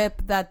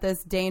grip that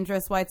this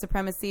dangerous white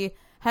supremacy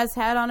has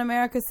had on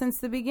America since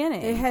the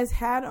beginning. It has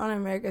had on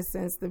America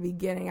since the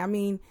beginning. I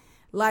mean,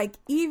 like,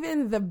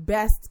 even the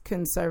best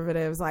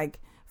conservatives, like,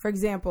 for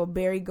example,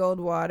 Barry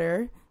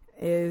Goldwater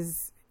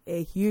is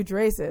a huge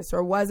racist,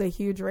 or was a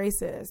huge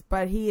racist,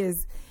 but he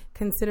is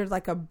considered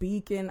like a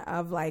beacon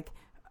of like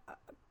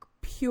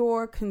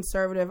pure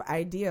conservative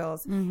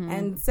ideals.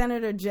 And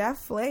Senator Jeff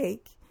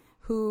Flake,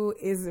 who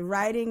is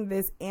writing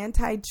this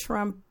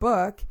anti-Trump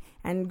book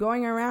and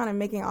going around and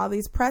making all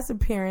these press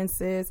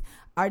appearances,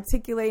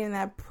 articulating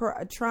that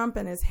Trump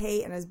and his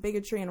hate and his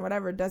bigotry and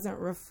whatever doesn't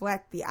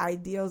reflect the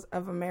ideals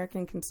of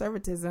American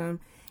conservatism,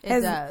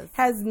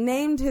 has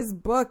named his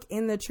book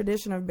in the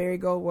tradition of Barry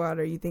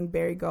Goldwater. You think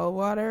Barry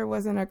Goldwater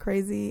wasn't a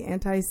crazy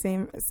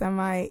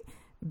anti-Semite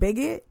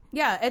bigot?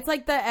 Yeah, it's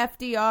like the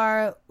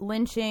FDR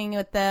lynching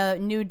with the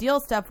New Deal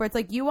stuff, where it's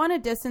like you want to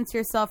distance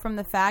yourself from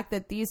the fact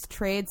that these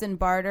trades and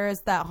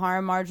barters that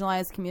harm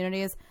marginalized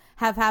communities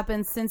have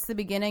happened since the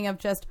beginning of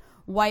just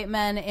white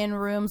men in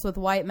rooms with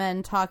white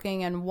men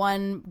talking, and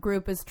one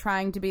group is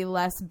trying to be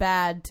less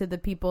bad to the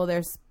people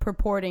they're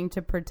purporting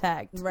to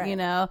protect, you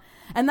know?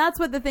 And that's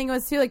what the thing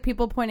was too, like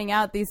people pointing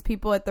out these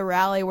people at the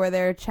rally where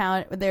they're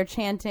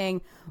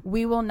chanting,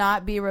 "We will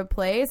not be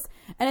replaced."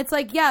 And it's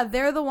like, yeah,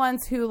 they're the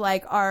ones who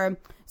like are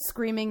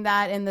screaming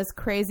that in this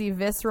crazy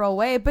visceral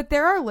way, but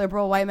there are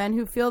liberal white men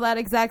who feel that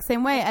exact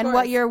same way. And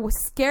what you're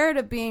scared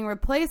of being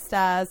replaced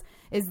as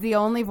is the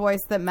only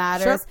voice that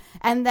matters,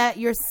 and that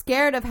you're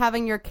scared of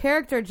having your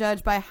character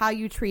judged by how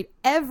you treat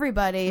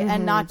everybody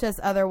and not just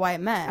other white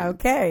men.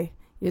 Okay,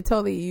 you're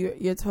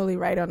totally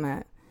right on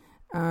that.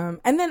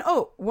 And then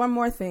one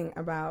more thing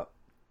about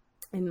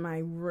in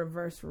my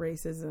reverse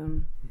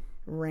racism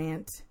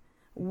rant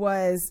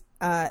was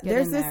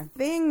there's this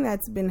thing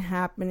that's been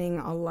happening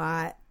a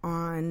lot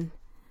on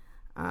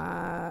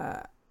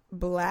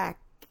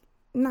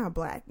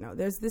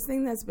there's this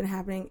thing that's been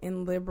happening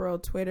in liberal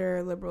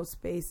Twitter, liberal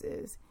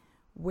spaces,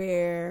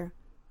 where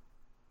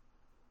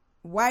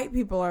white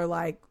people are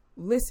like,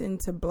 listen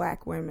to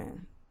black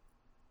women.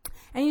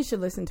 And you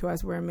should listen to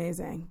us, we're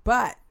amazing.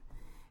 But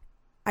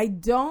I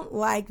don't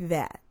like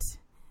that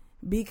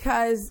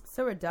because...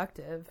 So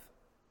reductive.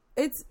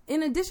 It's,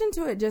 in addition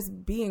to it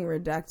just being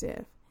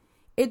reductive,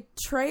 it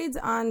trades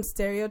on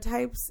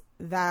stereotypes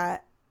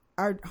that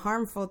are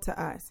harmful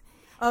to us.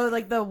 Oh,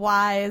 like the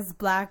wise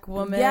black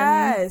woman.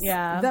 Yes.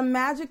 Yeah. The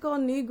magical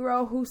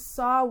Negro who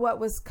saw what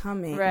was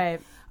coming.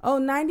 Right.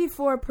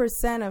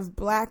 94% of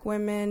black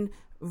women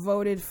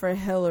voted for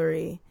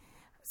Hillary.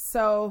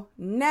 So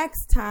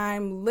next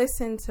time,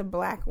 listen to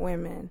black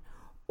women.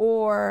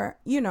 Or,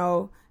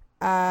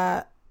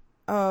 black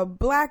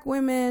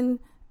women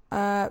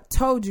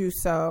told you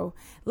so.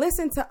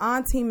 Listen to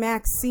Auntie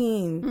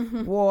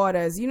Maxine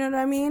Waters. You know what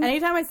I mean?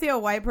 Anytime I see a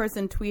white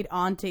person tweet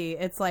auntie,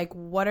 it's like,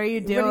 what are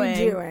you doing? What are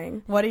you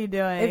doing? What are you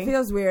doing? It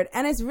feels weird.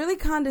 And it's really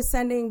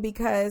condescending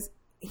because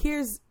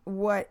here's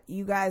what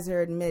you guys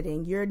are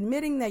admitting. You're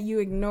admitting that you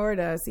ignored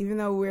us, even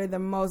though we're the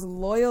most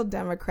loyal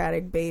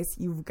Democratic base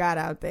you've got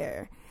out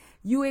there.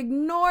 You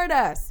ignored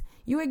us.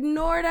 You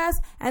ignored us,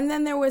 and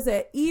then there was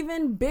an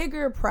even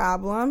bigger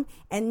problem,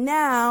 and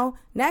now,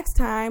 next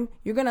time,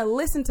 you're going to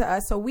listen to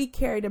us, so we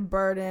carry the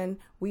burden.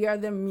 We are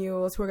the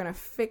mules who are going to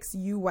fix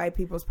you white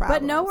people's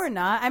problems. But no, we're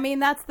not. I mean,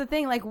 that's the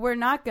thing. Like, we're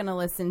not going to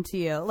listen to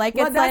you. Like,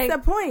 well, that's the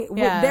point.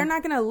 Yeah. They're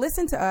not going to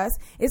listen to us.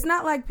 It's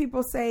not like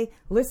people say,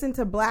 listen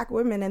to black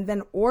women and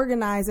then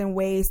organize in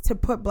ways to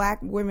put black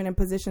women in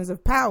positions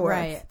of power.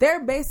 Right.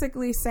 They're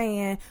basically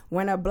saying,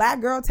 when a black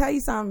girl tell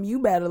you something,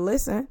 you better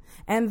listen.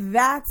 And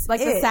that's like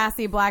the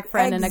sassy black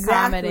friend in a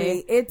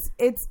comedy.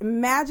 It's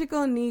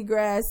magical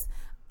negress.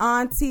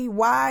 Auntie,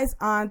 wise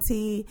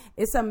auntie.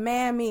 It's a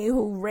mammy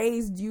who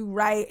raised you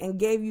right and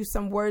gave you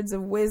some words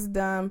of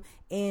wisdom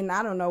in,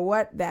 I don't know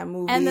what that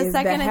movie is. And the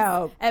second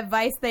it's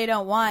advice they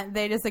don't want,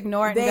 they just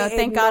ignore it and go,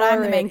 thank God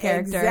I'm the main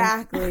character.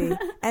 Exactly.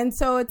 And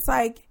so it's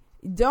like,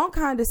 don't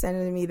condescend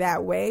to me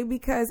that way,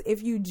 because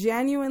if you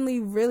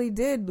genuinely really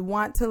did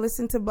want to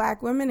listen to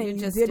black women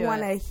and you did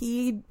want to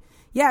heed,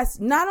 yes,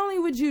 not only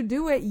would you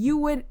do it, you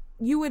would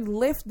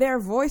lift their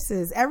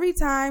voices. Every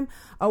time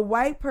a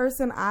white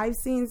person I've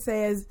seen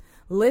says,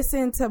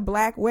 listen to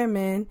black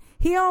women,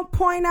 he don't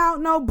point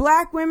out no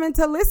black women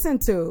to listen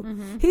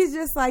to. He's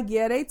just like,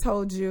 yeah, they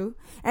told you.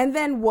 And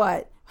then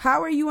what?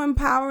 How are you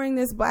empowering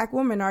this black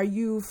woman? Are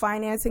you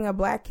financing a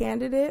black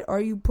candidate? Or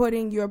are you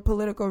putting your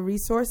political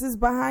resources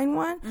behind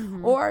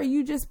one? Or are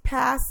you just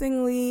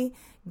passingly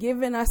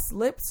giving us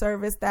lip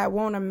service that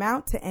won't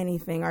amount to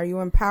anything? Are you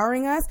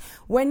empowering us?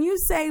 When you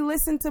say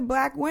listen to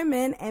black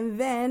women, and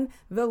then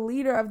the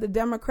leader of the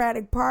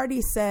Democratic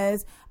Party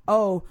says,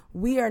 oh,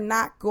 we are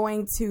not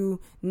going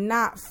to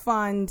not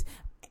fund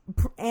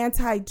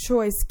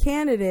anti-choice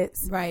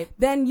candidates, right,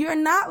 then you're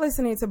not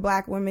listening to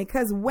black women,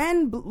 because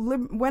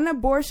when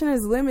abortion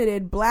is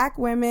limited, black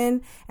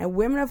women and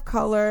women of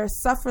color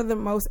suffer the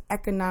most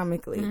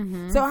economically.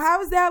 Mm-hmm. So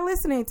how is that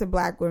listening to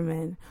black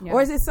women? Yeah.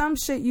 Or is it some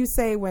shit you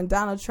say when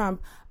Donald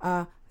Trump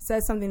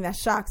says something that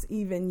shocks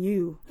even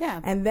you?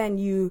 Yeah. And then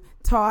you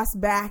toss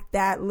back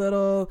that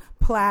little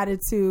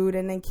platitude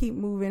and then keep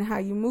moving how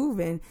you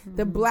moving. Mm-hmm.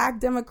 The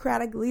black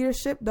Democratic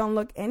leadership don't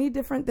look any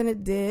different than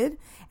it did.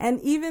 And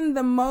even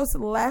the most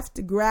left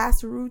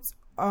grassroots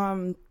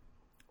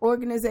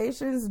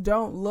organizations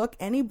don't look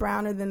any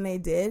browner than they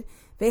did.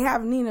 They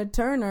have Nina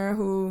Turner,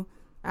 who,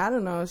 I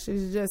don't know,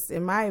 she's just,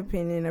 in my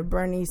opinion, a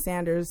Bernie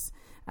Sanders,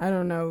 I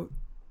don't know,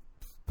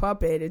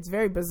 puppet. It's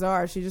very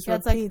bizarre. She just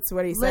repeats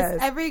what he says.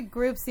 Every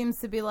group seems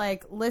to be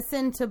like,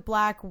 listen to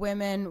black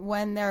women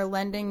when they're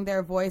lending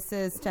their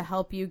voices to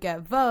help you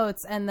get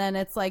votes, and then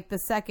it's like the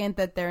second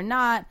that they're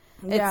not,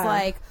 it's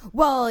like,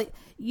 well,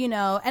 you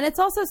know. And it's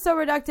also so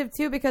reductive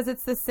too, because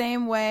it's the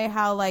same way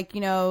how, like,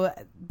 you know,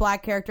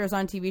 black characters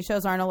on TV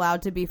shows aren't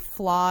allowed to be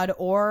flawed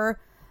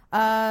or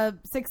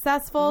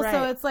successful. Right.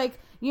 So it's like,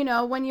 you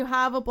know, when you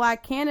have a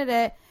black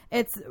candidate,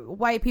 it's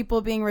white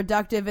people being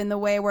reductive in the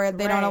way where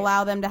they don't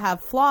allow them to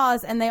have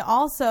flaws, and they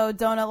also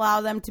don't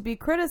allow them to be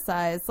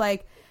criticized.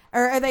 Like,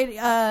 or they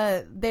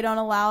don't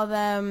allow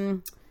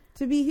them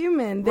to be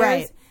human.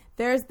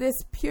 There's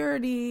this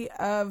purity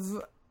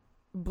of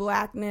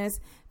blackness.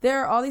 There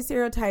are all these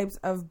stereotypes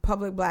of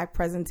public black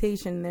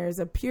presentation. There's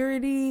a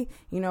purity,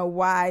 you know,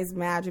 wise,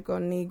 magical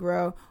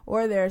Negro,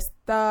 or there's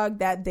thug,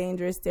 that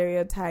dangerous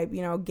stereotype,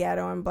 you know,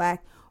 ghetto and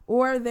black,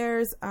 or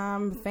there's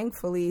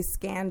thankfully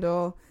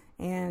scandal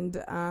and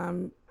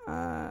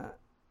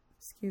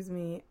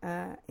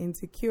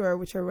insecure,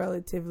 which are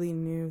relatively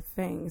new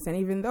things, and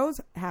even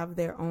those have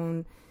their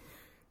own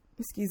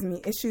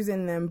issues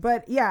in them.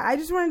 But yeah, I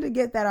just wanted to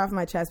get that off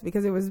my chest,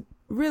 because it was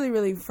really,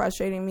 really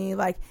frustrating me.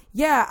 Like,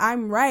 yeah,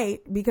 I'm right,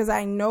 because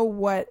I know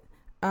what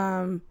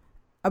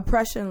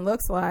oppression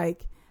looks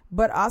like,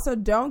 but also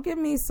don't give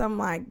me some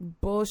like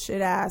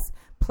bullshit ass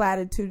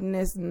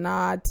platitudinous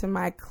nod to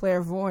my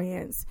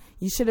clairvoyance.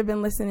 You should have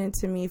been listening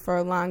to me for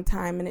a long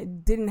time, and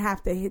it didn't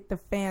have to hit the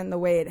fan the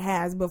way it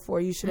has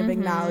before you should have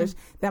acknowledged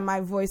that my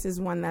voice is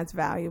one that's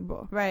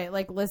valuable. Right,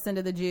 like listen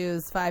to the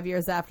Jews 5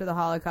 years after the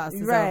Holocaust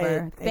is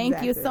over.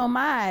 Thank you so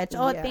much.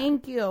 Oh,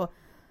 thank you.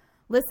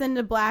 Listen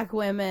to black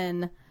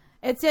women.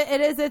 It's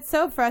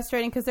so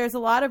frustrating, because there's a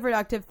lot of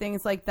reductive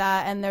things like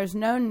that, and there's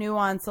no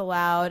nuance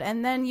allowed.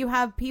 And then you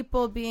have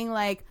people being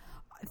like,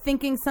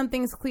 thinking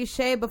something's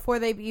cliche before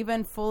they've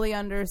even fully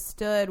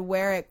understood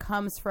where it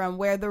comes from,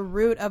 where the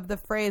root of the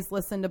phrase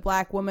 "listen to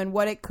black women,"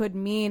 what it could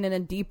mean in a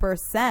deeper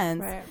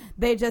sense. Right.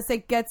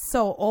 It gets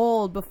so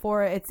old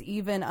before it's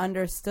even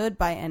understood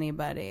by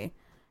anybody,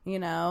 you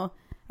know?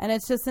 And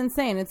it's just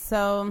insane. It's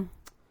so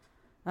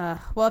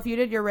well, if you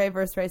did your Ray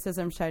versus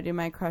racism, should I do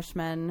my Crush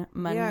Men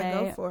Monday? Yeah,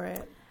 go for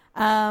it.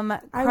 I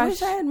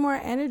wish I had more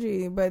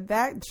energy, but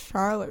that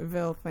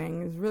Charlottesville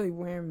thing is really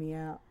wearing me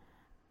out.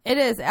 It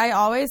is. I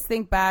always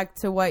think back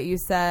to what you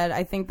said.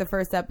 I think the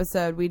first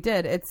episode we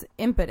did, it's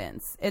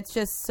impotence. It's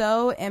just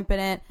so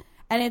impotent,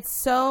 and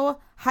it's so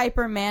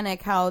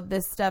hypermanic how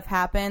this stuff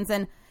happens.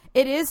 And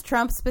it is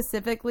Trump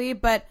specifically,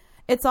 but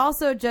it's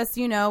also just,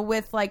 you know,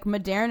 with like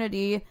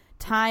modernity,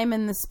 time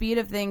and the speed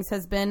of things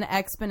has been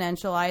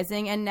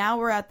exponentializing. And now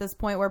we're at this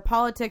point where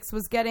politics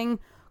was getting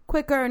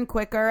quicker and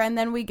quicker. And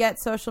then we get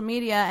social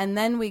media, and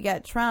then we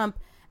get Trump.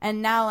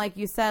 And now, like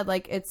you said,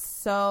 like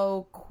it's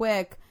so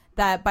quick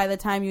that by the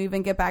time you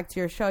even get back to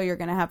your show, you're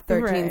going to have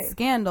 13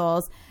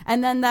 scandals.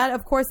 And then that,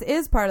 of course,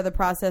 is part of the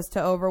process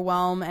to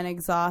overwhelm and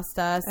exhaust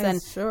us and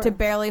to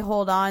barely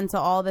hold on to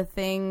all the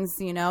things,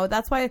 you know.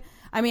 That's why,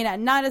 I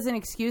mean, not as an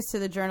excuse to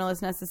the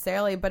journalist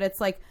necessarily, but it's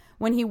like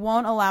when he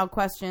won't allow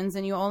questions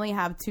and you only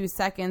have 2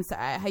 seconds,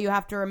 you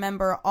have to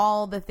remember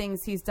all the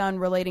things he's done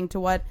relating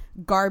to what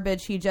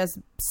garbage he just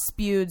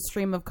spewed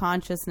stream of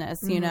consciousness,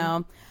 you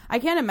know. I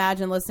can't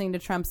imagine listening to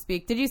Trump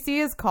speak. Did you see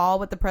his call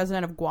with the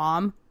president of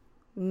Guam?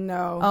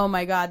 No. Oh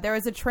my God. There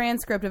was a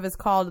transcript of his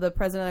call to the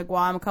president of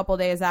Guam a couple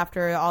days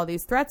after all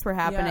these threats were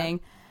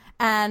happening. Yeah.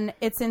 And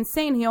it's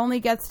insane. He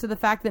only gets to the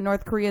fact that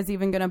North Korea is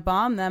even going to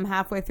bomb them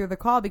halfway through the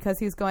call, because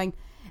he's going,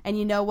 and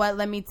you know what?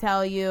 Let me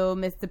tell you,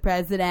 Mr.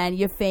 President,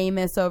 you're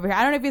famous over here.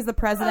 I don't know if he's the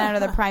president or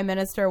the prime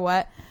minister or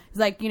what. He's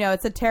like, you know,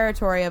 it's a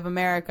territory of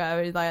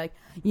America. He's like,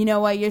 you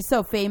know what? You're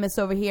so famous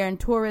over here, and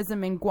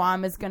tourism in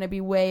Guam is going to be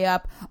way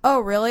up.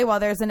 Oh, really? Well,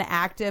 there's an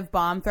active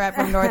bomb threat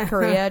from North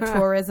Korea.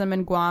 Tourism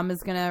in Guam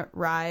is going to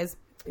rise.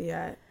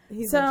 Yeah,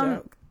 he's a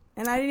joke.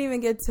 And I didn't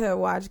even get to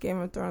watch Game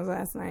of Thrones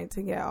last night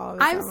to get all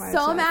this. I'm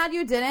so mad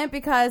you didn't,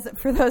 because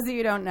for those of you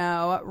who don't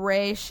know,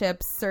 Ray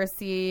ships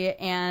Cersei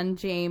and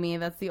Jaime.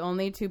 That's the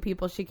only 2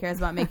 people she cares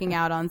about making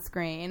out on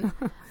screen.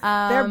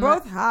 They're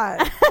both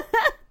hot.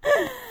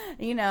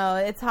 You know,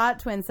 it's hot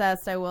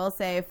twincest, I will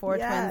say, for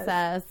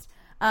twincest.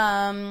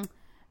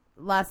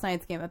 last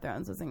night's Game of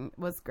Thrones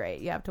was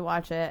great. You have to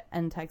watch it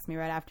and text me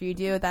right after you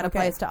do. That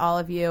applies to all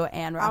of you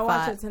and Rafat. I'll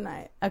watch it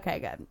tonight. Okay,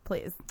 good.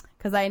 Please.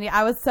 Because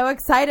I was so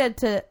excited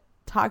to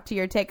talk to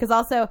your take. Because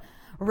also,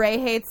 Ray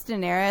hates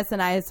Daenerys,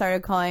 and I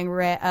started calling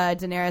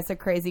Daenerys a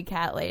crazy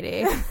cat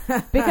lady.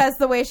 Because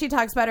the way she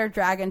talks about her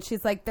dragons,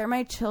 she's like, they're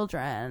my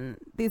children.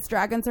 These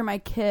dragons are my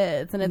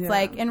kids. And it's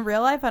like, in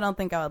real life, I don't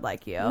think I would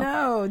like you.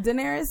 No,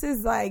 Daenerys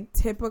is like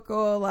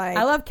typical, like...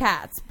 I love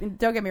cats.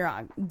 Don't get me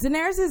wrong.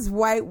 Daenerys is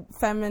white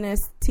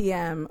feminist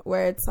TM,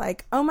 where it's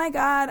like, oh my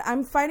God,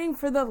 I'm fighting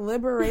for the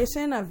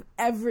liberation of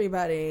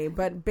everybody.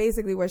 But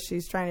basically what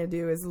she's trying to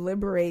do is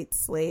liberate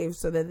slaves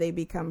so that they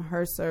become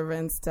her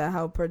servants to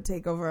help her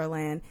take over her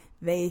land.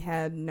 They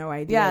had no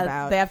idea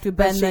about. They have to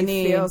bend the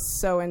knee. She feels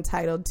so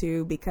entitled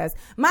to because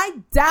my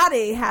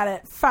daddy had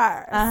it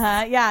first.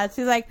 Yeah,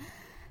 she's like,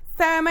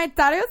 so my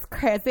daddy was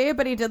crazy,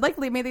 but he did like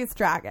leave me these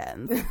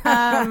dragons.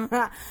 And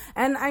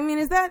I mean,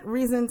 is that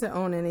reason to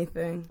own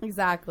anything?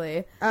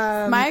 Exactly.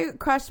 My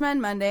Crush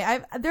Men Monday.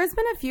 There's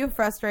been a few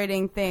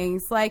frustrating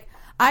things. Like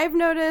I've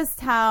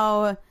noticed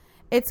how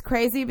it's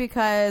crazy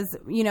because,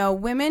 you know,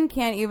 women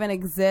can't even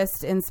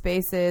exist in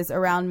spaces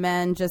around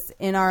men just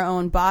in our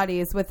own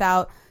bodies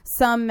without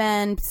some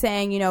men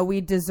saying, you know, we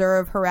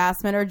deserve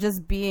harassment or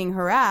just being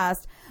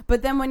harassed.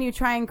 But then when you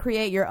try and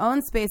create your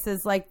own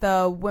spaces like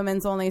the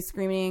women's only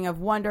screening of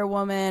Wonder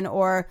Woman,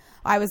 or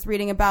I was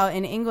reading about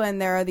in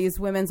England, there are these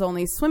women's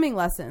only swimming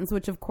lessons,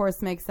 which of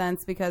course makes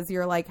sense because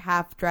you're like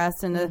half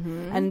dressed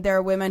and there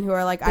are women who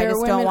are like, I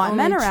just don't want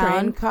men around.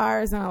 Train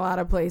cars in a lot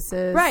of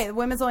places. Right.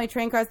 Women's only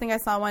train cars. I think I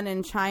saw one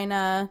in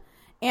China.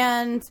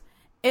 And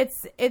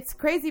it's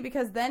crazy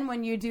because then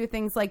when you do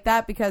things like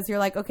that, because you're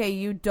like, okay,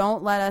 you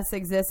don't let us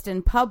exist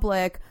in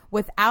public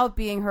without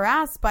being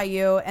harassed by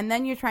you, and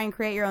then you try and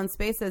create your own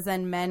spaces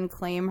and men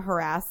claim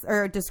harass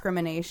or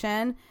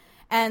discrimination.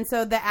 And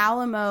so the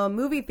Alamo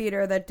movie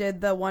theater that did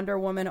the Wonder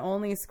Woman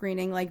only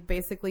screening, like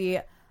basically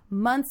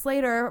months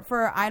later,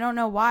 for I don't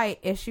know why,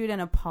 issued an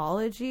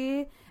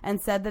apology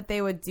and said that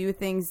they would do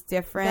things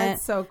different.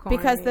 That's so corny.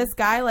 Because this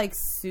guy like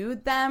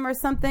sued them or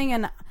something.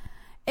 And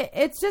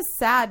it's just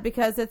sad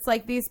because it's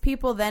like these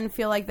people then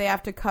feel like they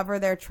have to cover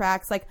their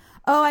tracks like,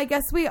 oh, I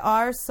guess we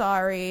are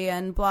sorry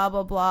and blah,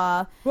 blah,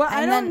 blah. Well,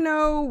 I don't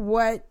know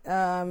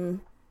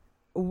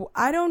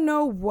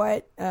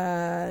what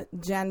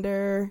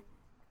gender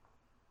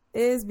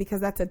is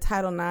because that's a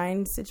Title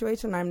IX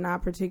situation. I'm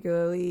not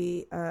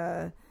particularly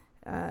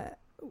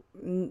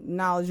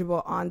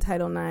knowledgeable on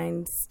Title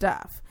IX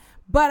stuff.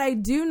 But I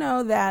do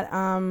know that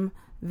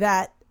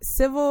that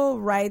civil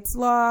rights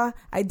law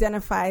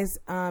identifies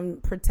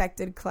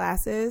protected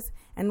classes,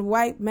 and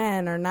white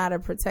men are not a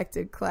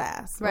protected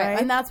class, right?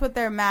 And that's what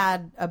they're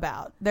mad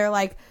about. They're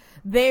like,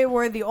 they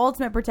were the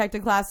ultimate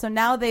protected class, so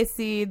now they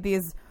see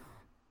these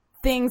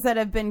things that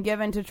have been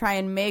given to try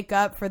and make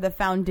up for the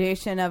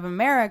foundation of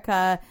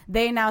America.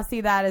 They now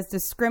see that as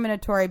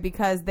discriminatory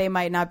because they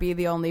might not be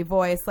the only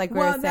voice, like we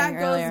were saying earlier.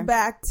 Well, that goes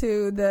back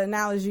to the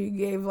analogy you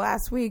gave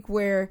last week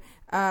where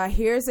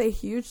here's a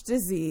huge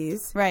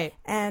disease, right?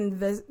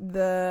 And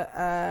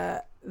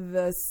the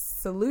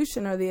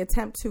solution or the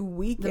attempt to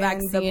weaken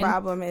the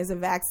problem is a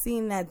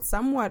vaccine that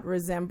somewhat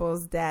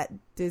resembles that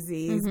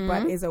disease,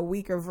 but is a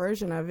weaker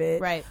version of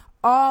it, right?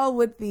 All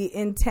with the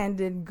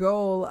intended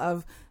goal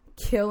of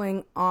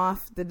killing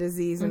off the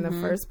disease in the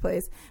first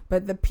place.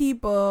 But the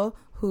people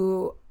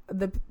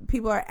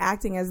are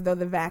acting as though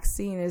the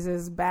vaccine is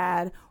as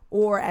bad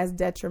or as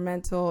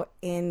detrimental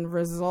in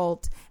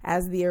result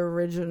as the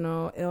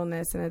original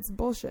illness, and it's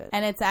bullshit.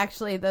 And it's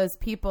actually those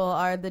people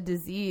are the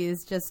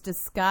disease just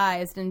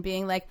disguised and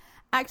being like,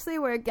 actually,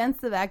 we're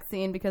against the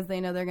vaccine because they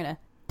know they're going to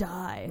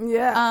die.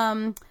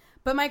 Yeah.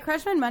 But my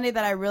Crush Men Monday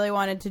that I really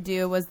wanted to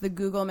do was the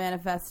Google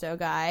Manifesto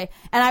guy.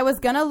 And I was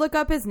going to look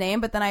up his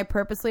name, but then I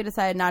purposely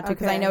decided not to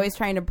because I know he's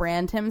trying to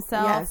brand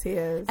himself. Yes, he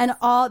is. And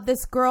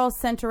this girl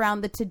sent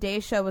around the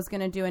Today Show was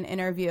going to do an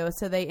interview.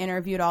 So they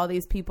interviewed all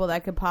these people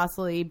that could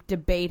possibly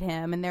debate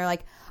him. And they're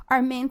like,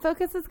 our main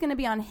focus is going to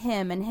be on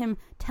him and him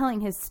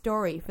telling his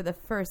story for the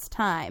first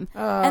time.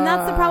 And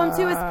that's the problem,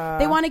 too, is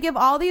they want to give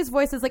all these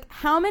voices. Like,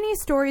 how many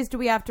stories do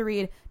we have to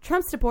read?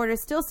 Trump supporter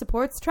still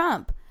supports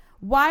Trump.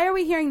 Why are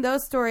we hearing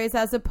those stories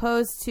as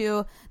opposed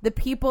to the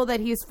people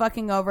that he's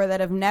fucking over that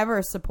have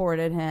never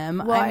supported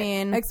him? Well, I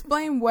mean,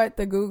 explain what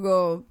the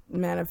Google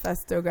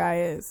Manifesto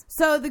guy is.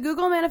 So the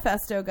Google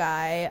Manifesto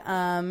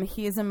guy,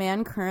 he's a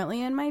man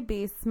currently in my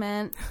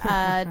basement,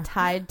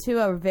 tied to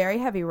a very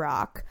heavy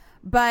rock.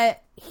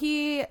 But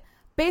he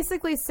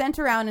basically sent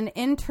around an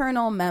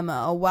internal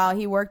memo while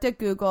he worked at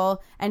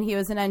Google, and he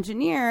was an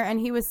engineer, and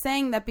he was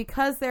saying that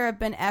because there have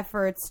been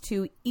efforts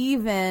to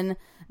even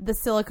the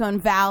Silicon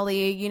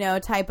Valley, you know,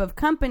 type of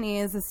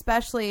companies,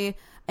 especially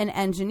in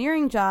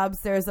engineering jobs,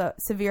 there's a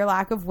severe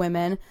lack of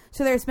women.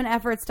 So there's been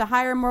efforts to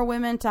hire more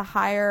women, to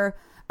hire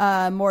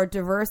more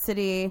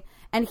diversity.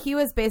 And he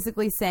was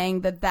basically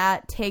saying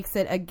that takes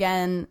it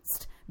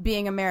against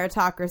being a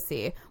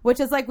meritocracy, which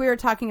is like we were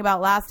talking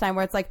about last time,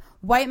 where it's like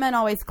white men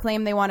always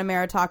claim they want a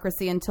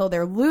meritocracy until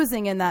they're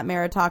losing in that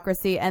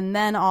meritocracy. And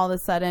then all of a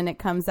sudden it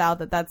comes out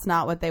that that's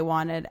not what they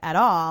wanted at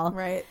all.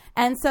 Right.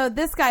 And so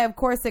this guy, of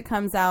course, it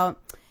comes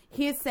out,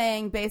 he's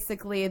saying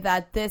basically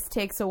that this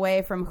takes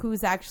away from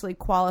who's actually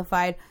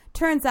qualified.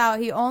 Turns out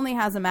he only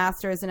has a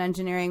master's in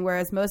engineering,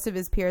 whereas most of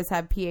his peers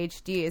have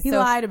PhDs. He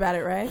lied about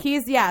it, right?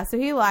 So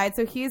he lied.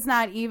 So he's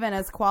not even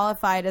as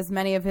qualified as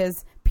many of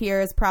his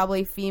peers,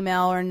 probably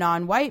female or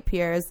non-white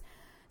peers.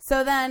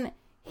 So then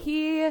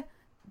he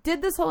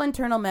did this whole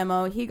internal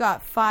memo. He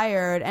got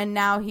fired, and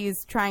now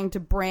he's trying to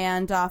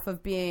brand off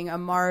of being a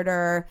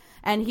martyr.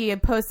 And he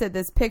had posted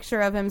this picture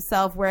of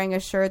himself wearing a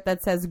shirt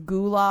that says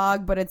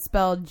Gulag, but it's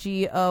spelled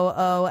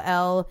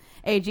Goolag.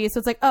 So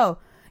it's like, oh,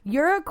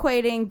 you're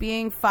equating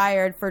being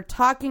fired for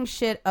talking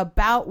shit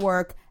about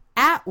work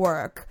at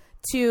work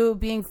to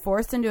being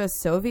forced into a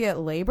Soviet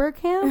labor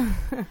camp.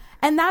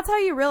 And that's how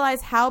you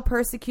realize how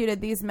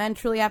persecuted these men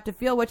truly have to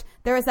feel, which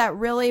there was that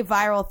really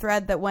viral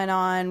thread that went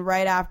on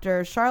right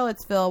after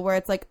Charlottesville, where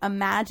it's like,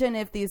 imagine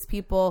if these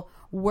people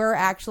were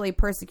actually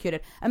persecuted.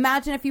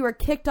 Imagine if you were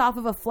kicked off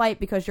of a flight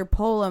because your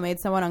polo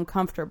made someone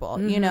uncomfortable,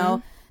 you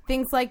know,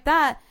 things like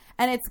that.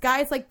 And it's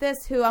guys like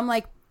this who I'm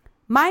like,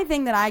 my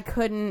thing that I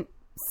couldn't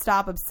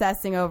stop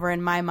obsessing over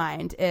in my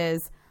mind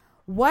is,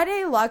 what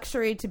a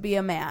luxury to be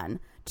a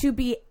man, to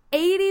be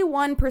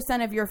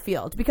 81% of your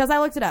field, because I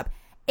looked it up.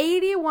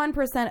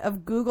 81%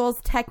 of Google's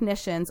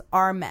technicians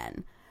are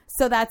men.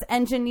 So that's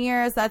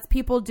engineers, that's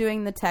people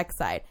doing the tech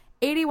side.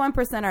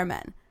 81% are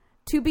men.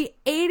 To be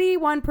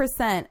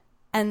 81%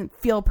 and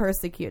feel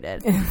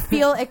persecuted,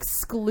 feel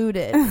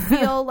excluded,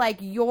 feel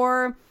like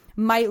you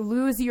might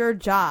lose your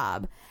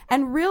job.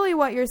 And really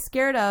what you're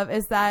scared of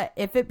is that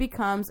if it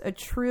becomes a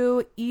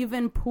true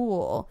even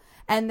pool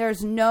and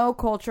there's no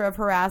culture of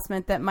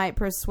harassment that might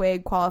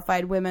persuade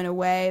qualified women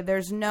away,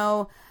 there's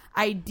no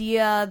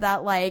idea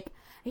that like,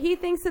 he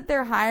thinks that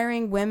they're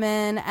hiring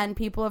women and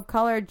people of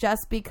color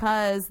just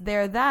because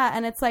they're that.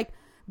 And it's like,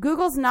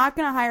 Google's not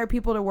going to hire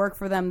people to work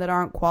for them that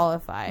aren't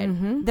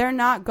qualified. They're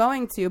not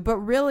going to. But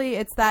really,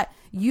 it's that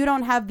you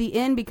don't have the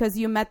in because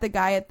you met the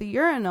guy at the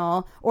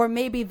urinal, or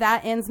maybe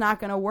that in's not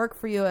going to work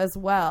for you as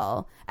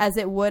well as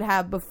it would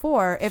have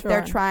before if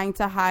they're trying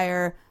to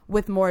hire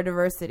with more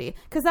diversity.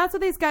 Because that's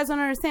what these guys don't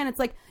understand. It's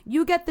like,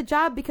 you get the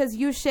job because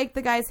you shake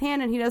the guy's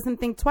hand and he doesn't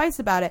think twice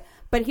about it.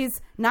 But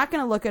he's not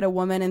going to look at a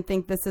woman and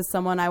think this is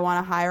someone I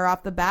want to hire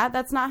off the bat.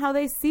 That's not how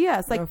they see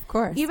us. Like, of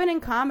course. Even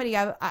in comedy,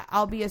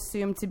 I'll be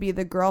assumed to be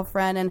the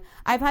girlfriend. And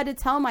I've had to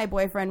tell my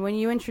boyfriend, when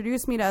you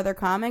introduce me to other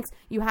comics,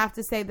 you have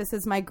to say, this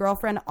is my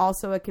girlfriend,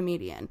 also a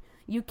comedian.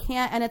 You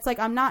can't. And it's like,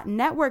 I'm not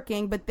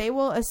networking, but they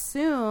will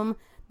assume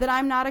that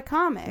I'm not a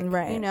comic.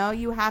 Right. You know,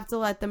 you have to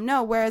let them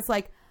know. Whereas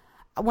like,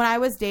 when I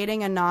was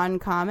dating a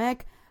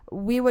non-comic,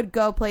 we would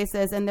go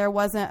places and there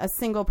wasn't a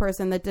single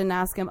person that didn't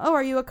ask him, oh,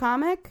 are you a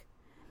comic?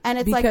 And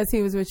it's because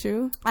he was with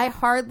you? I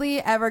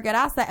hardly ever get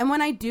asked that. And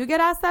when I do get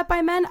asked that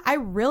by men, I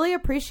really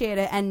appreciate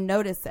it and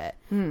notice it.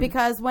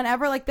 Because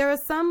whenever, like, there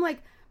was some,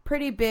 like,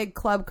 pretty big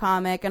club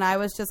comic and I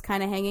was just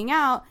kind of hanging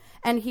out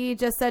and he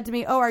just said to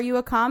me, oh, are you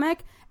a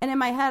comic? And in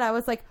my head, I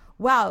was like,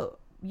 wow,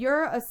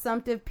 your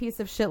assumptive piece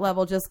of shit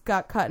level just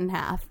got cut in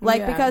half.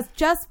 Like, because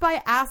just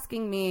by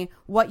asking me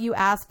what you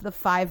asked the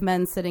 5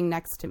 men sitting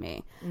next to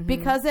me,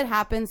 because it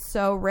happens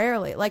so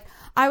rarely. Like,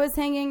 I was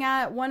hanging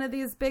at one of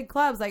these big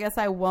clubs. I guess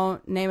I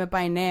won't name it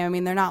by name. I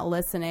mean, they're not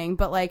listening,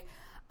 but like,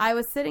 I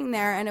was sitting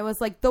there and it was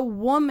like the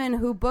woman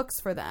who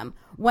books for them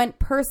went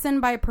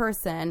person by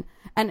person.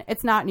 And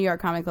it's not New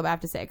York Comic Club, I have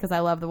to say, because I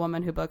love the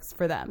woman who books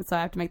for them. So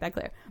I have to make that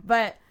clear.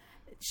 But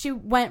she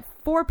went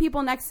 4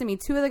 people next to me.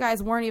 2 of the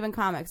guys weren't even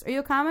comics. Are you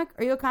a comic?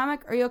 Are you a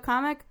comic? Are you a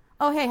comic?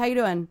 Oh, hey, how you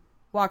doing?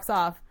 Walks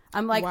off.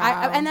 I'm like,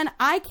 wow. And then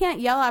I can't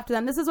yell after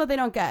them. This is what they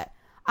don't get.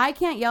 I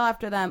can't yell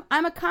after them.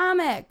 I'm a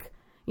comic.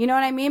 You know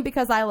what I mean?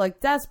 Because I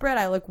look desperate.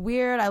 I look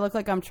weird. I look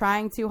like I'm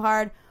trying too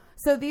hard.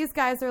 So these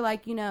guys are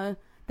like, you know,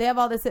 they have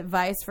all this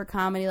advice for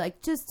comedy,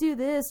 like, just do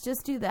this,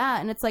 just do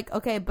that. And it's like,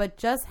 okay, but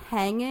just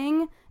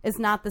hanging is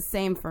not the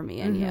same for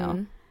me and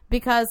you.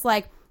 Because,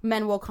 like,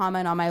 men will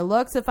comment on my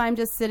looks if I'm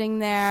just sitting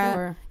there.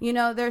 Sure. You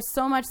know, there's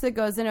so much that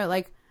goes into it.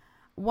 Like,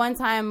 one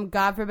time,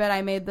 God forbid,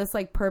 I made this,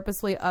 like,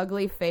 purposely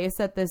ugly face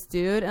at this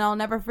dude, and I'll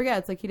never forget.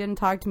 It's like, he didn't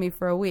talk to me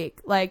for a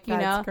week. Like, you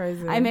know,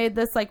 crazy. I made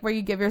this, like, where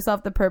you give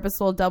yourself the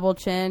purposeful double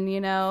chin,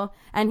 you know,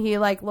 and he,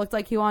 like, looked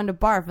like he wanted to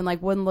barf and,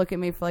 like, wouldn't look at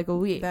me for, like, a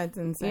week. That's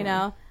insane. You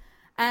know?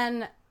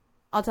 And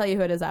I'll tell you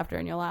who it is after,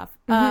 and you'll laugh.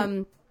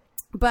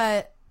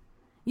 But,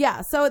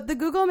 yeah, so the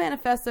Google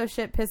Manifesto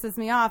shit pisses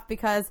me off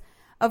because,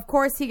 of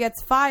course, he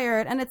gets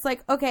fired. And it's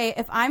like, okay,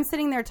 if I'm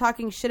sitting there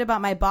talking shit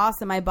about my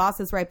boss and my boss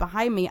is right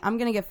behind me, I'm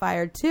going to get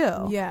fired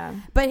too. Yeah.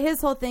 But his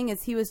whole thing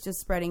is he was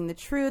just spreading the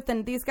truth.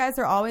 And these guys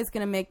are always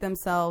going to make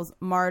themselves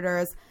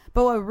martyrs.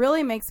 But what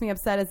really makes me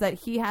upset is that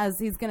he's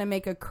going to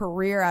make a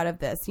career out of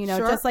this. You know,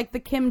 just like the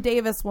Kim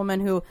Davis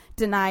woman who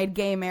denied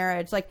gay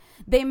marriage. Like,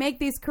 they make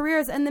these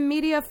careers and the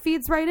media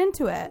feeds right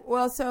into it.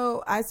 Well,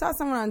 so I saw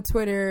someone on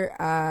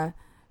Twitter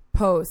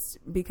post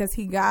because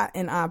he got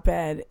an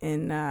op-ed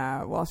in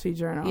Wall Street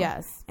Journal.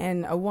 Yes.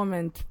 And a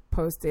woman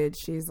posted,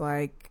 she's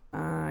like,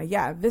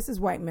 yeah, this is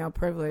white male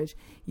privilege.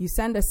 You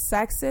send a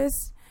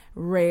sexist,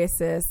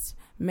 racist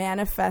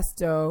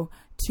manifesto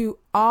to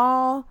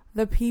all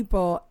the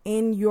people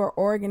in your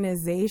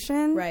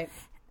organization. Right.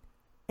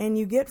 And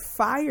you get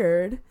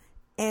fired.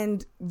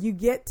 And you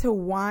get to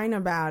whine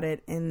about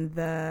it in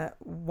the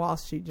Wall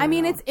Street Journal. I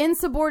mean, it's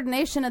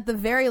insubordination at the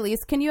very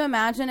least. Can you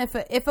imagine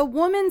if a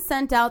woman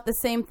sent out the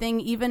same thing,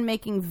 even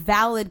making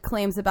valid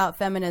claims about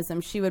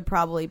feminism, she would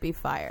probably be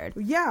fired.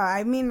 Yeah,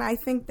 I mean, I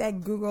think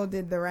that Google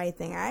did the right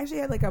thing. I actually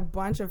had like a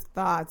bunch of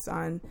thoughts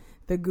on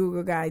the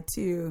Google guy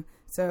too.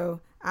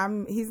 So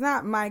he's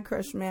not my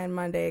crush man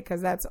Monday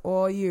because that's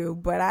all you.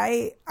 But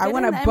I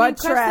want to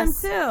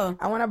buttress.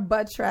 I want to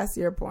buttress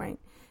your point.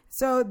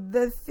 So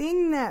the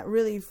thing that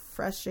really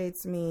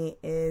frustrates me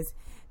is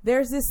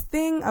there's this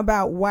thing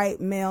about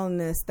white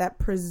maleness that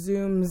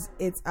presumes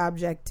its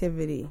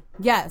objectivity.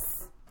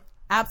 Yes.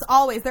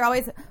 Always. They're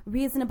always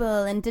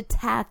reasonable and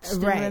detached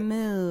and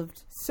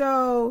removed.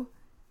 So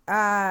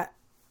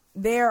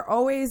they're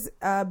always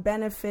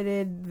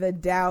benefited the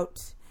doubt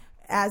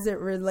as it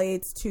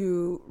relates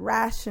to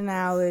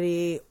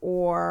rationality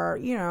or,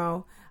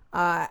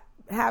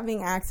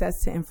 having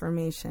access to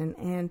information.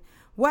 And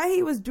what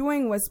he was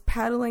doing was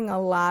peddling a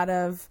lot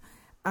of,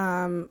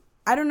 I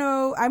don't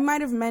know, I might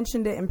have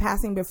mentioned it in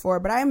passing before,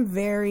 but I'm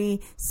very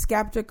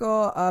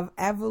skeptical of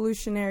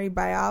evolutionary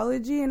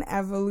biology and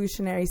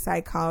evolutionary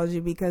psychology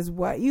because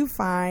what you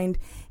find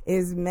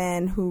is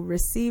men who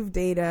receive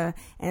data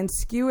and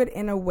skew it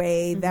in a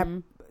way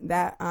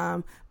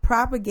that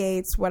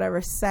propagates whatever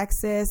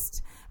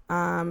sexist,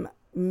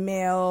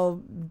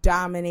 male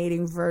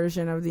dominating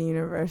version of the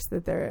universe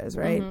that there is,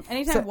 right?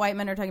 Anytime white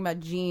men are talking about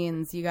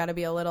genes, you got to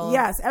be a little...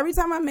 Yes, every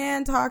time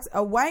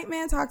a white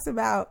man talks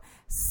about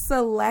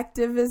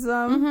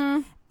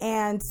selectivism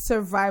and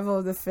survival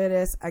of the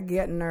fittest, I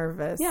get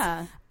nervous.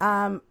 Yeah.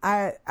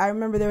 I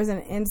remember there was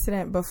an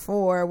incident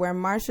before where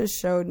Marsha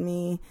showed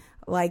me,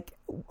 like,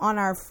 on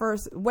our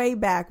first, way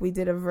back, we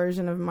did a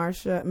version of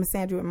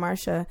Misandry with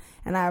Marsha,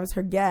 and I was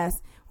her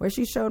guest, where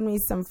she showed me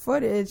some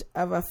footage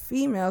of a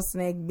female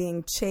snake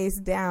being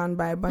chased down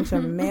by a bunch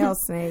of male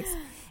snakes.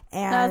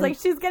 And I was like,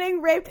 she's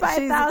getting raped by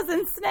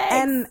 1,000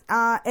 snakes.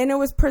 And it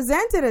was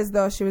presented as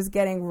though she was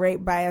getting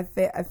raped by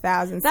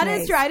 1,000 snakes. That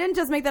is true. I didn't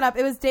just make that up.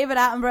 It was David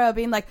Attenborough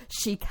being like,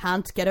 she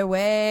can't get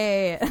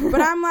away.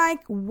 But I'm like,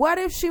 what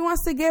if she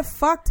wants to get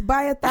fucked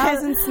by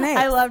 1,000 snakes?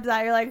 I loved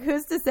that. You're like,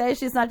 who's to say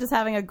she's not just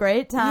having a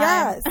great time?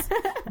 Yes.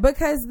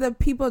 Because the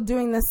people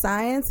doing the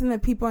science and the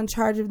people in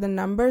charge of the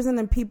numbers and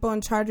the people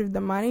in charge of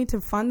the money to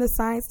fund the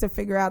science to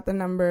figure out the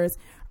numbers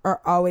are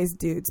always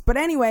dudes. But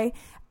anyway,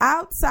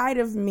 outside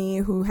of me,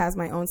 who has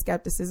my own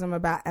skepticism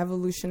about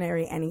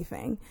evolutionary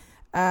anything,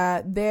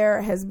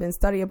 there has been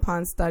study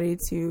upon study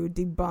to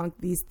debunk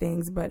these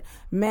things. But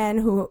men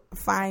who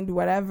find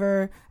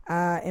whatever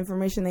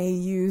information they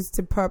use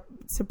to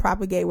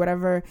propagate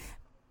whatever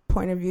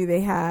point of view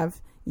they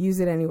have, use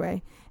it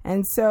anyway.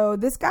 And so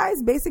this guy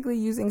is basically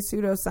using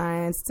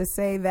pseudoscience to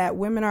say that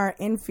women are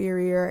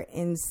inferior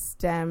in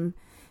STEM,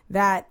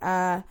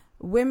 that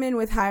women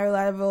with higher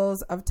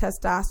levels of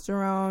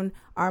testosterone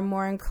are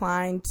more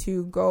inclined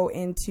to go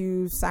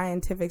into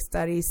scientific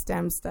studies,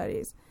 STEM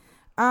studies.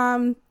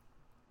 I've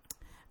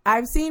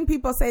seen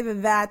people say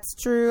that that's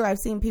true. I've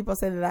seen people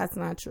say that that's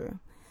not true.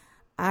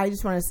 I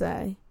just want to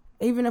say,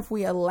 even if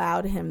we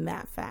allowed him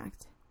that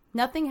fact.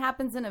 Nothing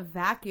happens in a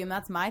vacuum.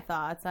 That's my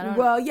thoughts.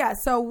 Well, yeah.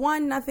 So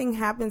nothing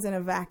happens in a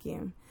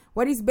vacuum.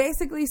 What he's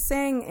basically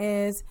saying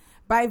is,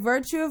 by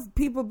virtue of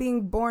people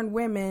being born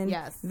women,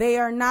 yes, they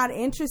are not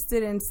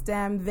interested in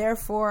STEM,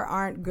 therefore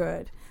aren't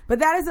good. But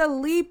that is a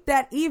leap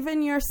that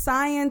even your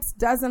science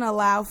doesn't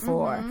allow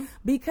for.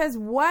 Because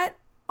what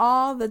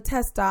all the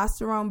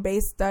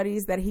testosterone-based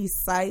studies that he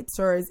cites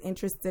or is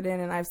interested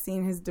in, and I've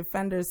seen his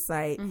defenders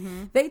cite,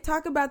 they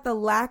talk about the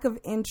lack of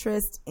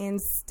interest in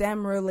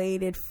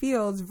STEM-related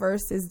fields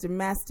versus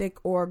domestic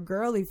or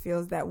girly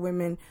fields that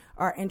women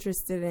are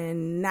interested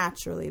in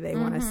naturally, they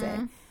want to say.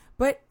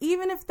 But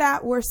even if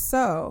that were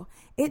so,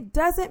 it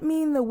doesn't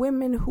mean the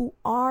women who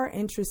are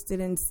interested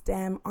in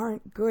STEM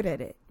aren't good at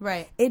it.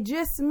 Right. It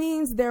just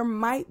means there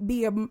might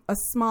be a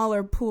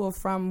smaller pool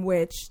from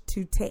which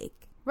to take.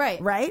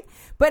 Right. Right?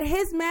 But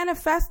his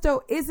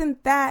manifesto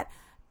isn't that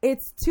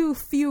it's too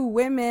few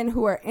women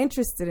who are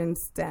interested in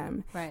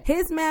STEM. Right.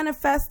 His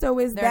manifesto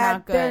is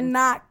that they're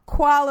not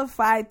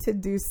qualified to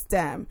do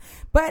STEM.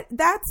 But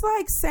that's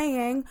like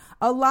saying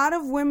a lot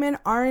of women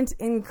aren't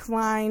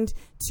inclined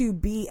to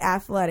be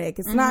athletic.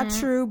 It's not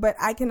true, but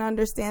I can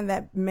understand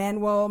that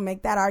men will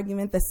make that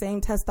argument, the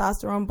same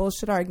testosterone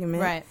bullshit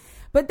argument. Right.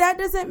 But that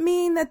doesn't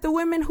mean that the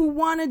women who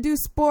want to do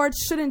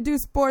sports shouldn't do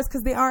sports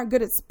because they aren't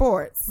good at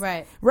sports.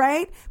 Right.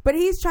 Right? But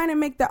he's trying to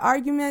make the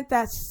argument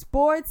that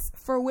sports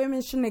for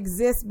women shouldn't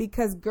exist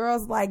because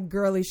girls like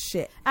girly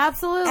shit.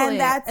 Absolutely. And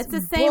that's it's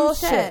the same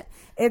bullshit. shit.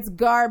 It's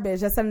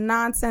garbage. That's a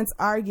nonsense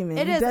argument.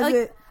 It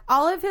is.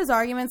 all of his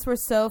arguments were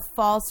so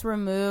false,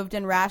 removed,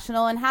 and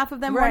rational, and half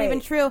of them weren't even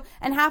true,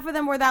 and half of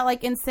them were that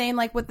like insane,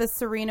 like with the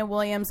Serena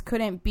Williams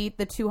couldn't beat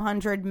the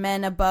 200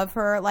 men above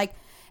her, like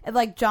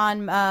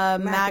John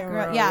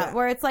McEnroe,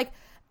 where it's like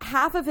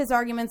half of his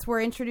arguments were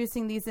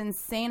introducing these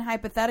insane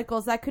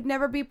hypotheticals that could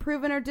never be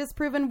proven or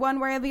disproven one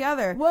way or the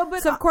other. Well,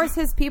 but so of course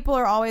his people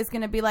are always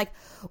going to be like,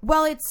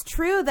 well, it's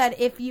true that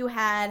if you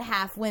had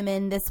half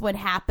women, this would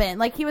happen.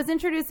 Like he was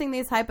introducing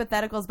these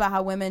hypotheticals about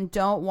how women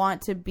don't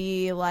want to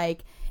be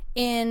like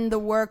in the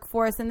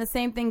workforce, and the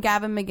same thing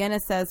Gavin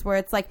McInnes says, where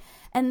it's like,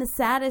 and the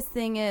saddest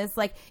thing is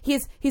like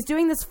he's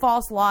doing this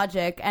false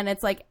logic, and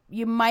it's like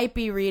you might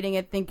be reading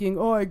it thinking,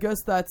 oh, I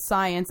guess that's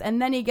science,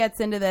 and then he gets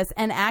into this,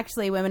 and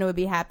actually women would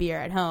be happier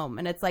at home,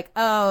 and it's like,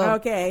 oh,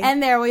 okay,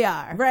 and there we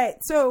are, right?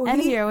 So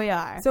here we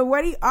are. So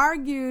what he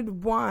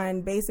argued,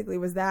 basically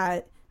was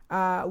that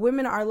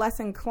women are less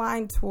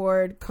inclined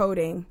toward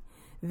coding,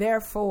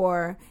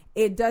 therefore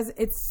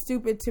it's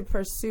stupid to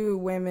pursue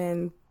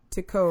women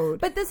to code.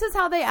 But this is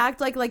how they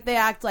act, like they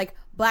act like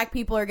black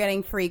people are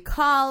getting free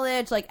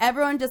college, like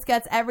everyone just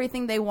gets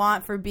everything they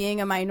want for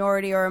being a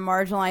minority or a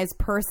marginalized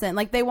person.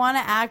 Like they want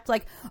to act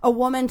like a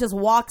woman just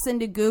walks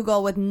into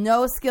Google with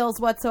no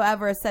skills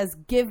whatsoever, says,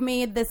 give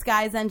me this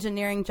guy's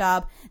engineering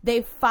job.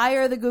 They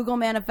fire the Google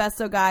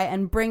manifesto guy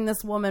and bring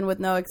this woman with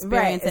no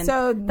experience. Right.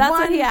 So that's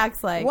what he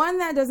acts like. One,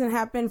 that doesn't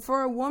happen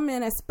for a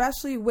woman,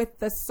 especially with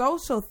the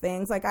social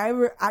things. Like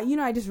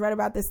I just read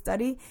about this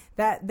study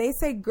that they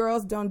say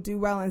girls don't do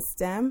well in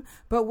STEM,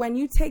 but when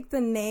you take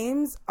the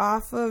names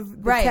off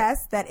of the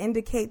test that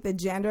indicate the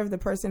gender of the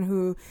person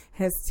who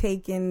has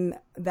taken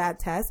that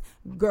test,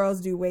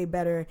 girls do way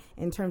better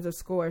in terms of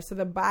scores. So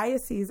the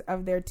biases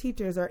of their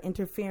teachers are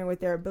interfering with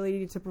their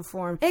ability to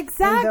perform.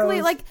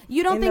 Exactly. Like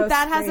you don't think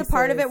that has a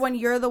part of it when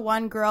you're the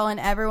one girl and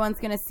everyone's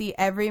going to see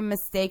every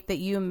mistake that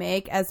you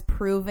make as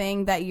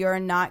proving that you're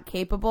not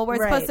capable.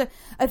 We're supposed to,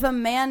 if a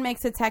man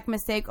makes a tech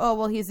mistake, oh,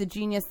 well, he's a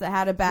genius that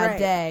had a bad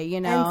day,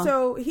 you know? And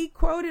so he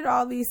quoted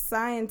all these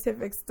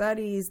scientific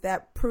studies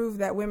that prove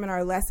that women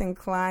are less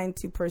inclined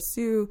to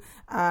pursue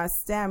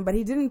STEM, but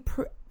he didn't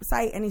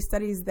cite any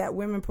studies that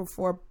women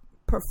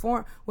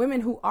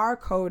women who are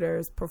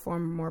coders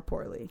perform more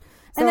poorly.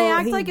 And they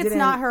act like it's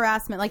not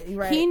harassment. Like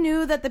he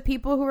knew that the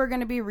people who were going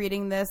to be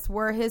reading this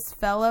were his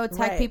fellow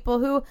tech people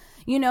who,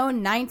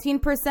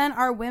 19%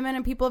 are women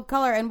and people of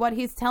color. And what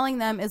he's telling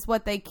them is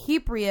what they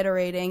keep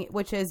reiterating,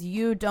 which is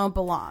you don't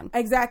belong.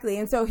 Exactly.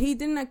 And so he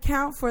didn't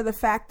account for the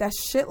fact that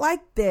shit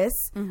like this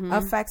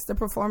affects the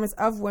performance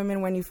of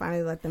women when you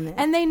finally let them in.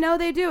 And they know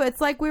they do.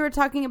 It's like we were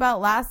talking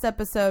about last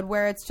episode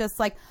where it's just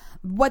like,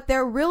 what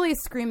they're really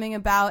screaming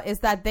about is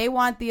that they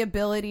want the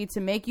ability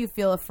to make you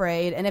feel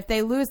afraid. And if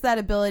they lose that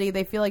ability,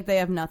 they feel like they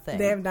have nothing.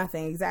 They have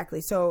nothing.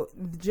 Exactly. So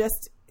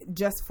just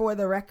for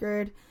the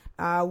record,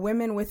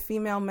 women with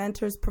female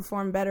mentors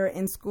perform better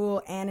in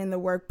school and in the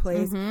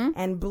workplace,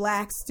 and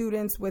black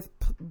students with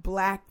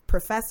black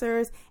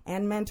professors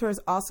and mentors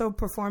also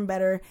perform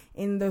better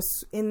in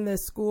the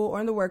school or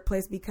in the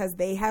workplace because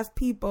they have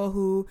people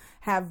who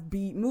have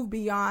moved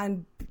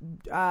beyond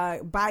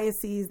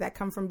biases that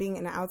come from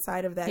being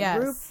outside of that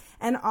group,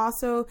 and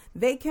also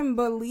they can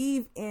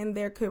believe in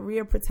their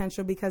career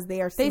potential because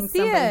they are seeing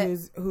somebody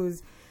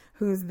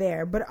who's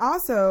there. But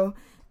also,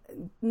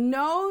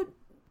 no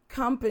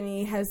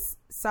company has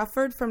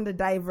suffered from the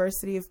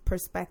diversity of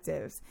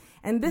perspectives,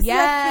 and this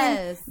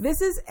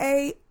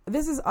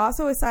this is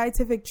also a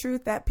scientific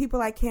truth that people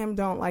like him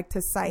don't like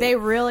to cite. They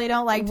really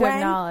don't like to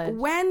acknowledge.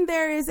 When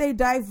there is a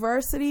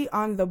diversity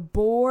on the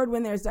board,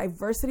 when there's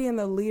diversity in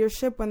the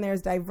leadership, when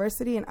there's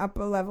diversity in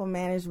upper level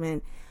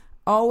management,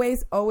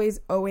 always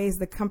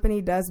the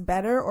company does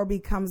better or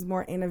becomes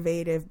more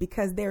innovative,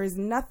 because there is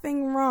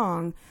nothing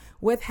wrong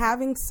with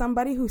having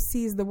somebody who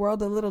sees the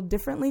world a little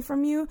differently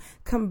from you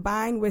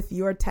combined with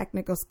your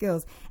technical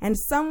skills. And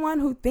someone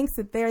who thinks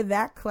that they're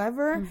that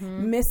clever,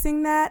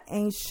 missing that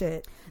ain't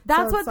shit.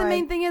 That's what the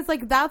main thing is.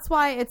 Like, that's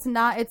why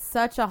it's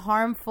such a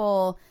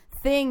harmful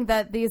thing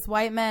that these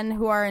white men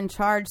who are in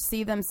charge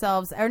see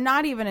themselves, or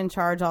not even in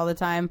charge all the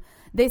time,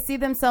 they see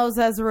themselves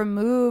as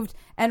removed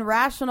and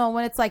rational,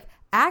 when it's like,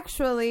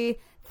 actually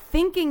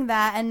thinking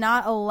that and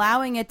not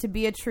allowing it to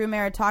be a true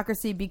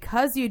meritocracy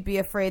because you'd be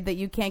afraid that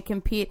you can't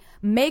compete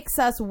makes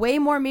us way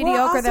more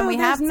mediocre than we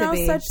have to be. There's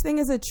no such thing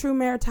as a true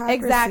meritocracy.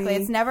 Exactly.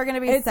 It's never going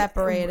to be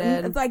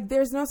separated. It's like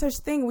there's no such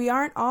thing. We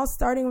aren't all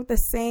starting with the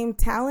same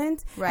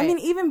talent. Right. I mean,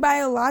 even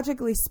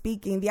biologically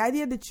speaking, the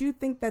idea that you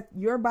think that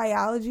your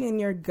biology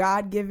and your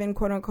God-given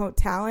quote-unquote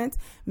talent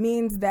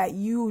means that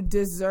you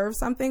deserve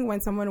something when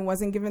someone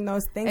wasn't given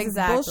those things is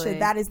bullshit.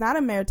 That is not a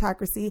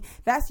meritocracy.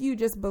 That's you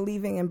just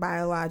believing in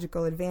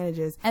biological advantages.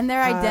 And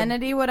their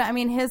identity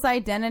his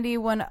identity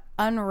would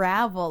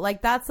unravel.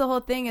 Like, that's the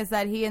whole thing, is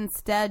that he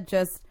instead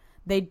just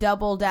They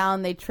double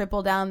down, they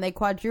triple down, they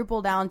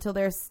quadruple down till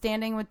they're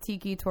standing with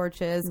tiki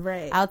torches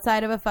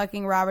outside of a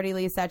fucking Robert E.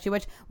 Lee statue,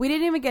 which we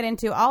didn't even get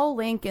into. I'll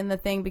link in the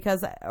thing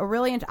because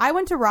I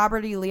went to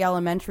Robert E. Lee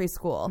Elementary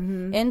School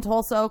in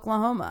Tulsa,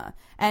 Oklahoma.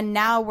 And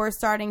now we're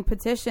starting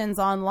petitions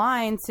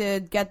online to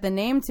get the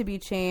name to be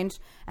changed.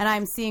 And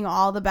I'm seeing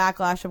all the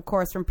backlash, of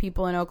course, from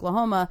people in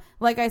Oklahoma.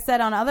 Like I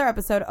said on other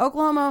episode,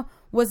 Oklahoma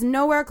was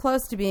nowhere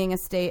close to being a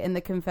state in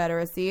the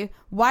Confederacy.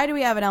 Why do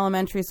we have an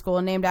elementary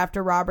school named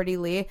after Robert E.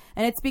 Lee?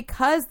 And it's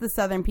because the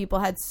Southern people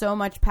had so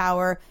much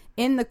power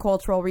in the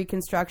cultural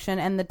reconstruction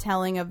and the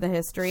telling of the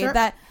history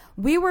that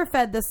we were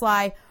fed this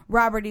lie.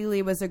 Robert E.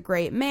 Lee was a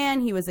great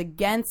man. He was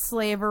against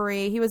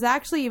slavery. He was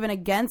actually even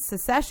against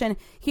secession.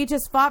 He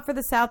just fought for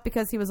the South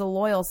because he was a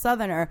loyal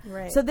Southerner.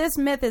 Right. So this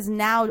myth is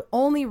now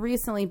only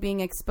recently being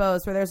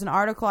exposed, where there's an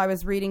article I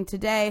was reading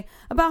today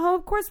about how,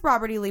 of course,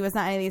 Robert E. Lee was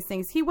not any of these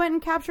things. He went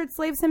and captured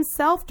slaves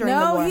himself during the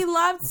war. No, he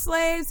loved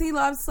slaves. He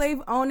loved slave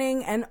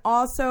owning. And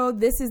also,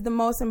 this is the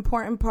most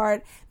important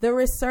part, the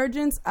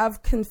resurgence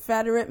of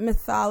Confederate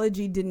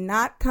mythology did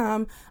not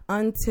come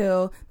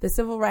until the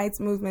civil rights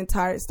movement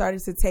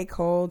started to take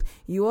hold.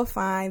 You will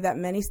find that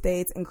many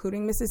states,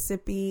 including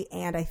Mississippi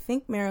and I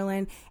think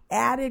Maryland,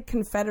 added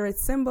Confederate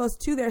symbols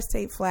to their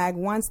state flag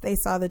once they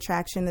saw the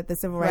traction that the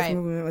civil rights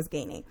movement was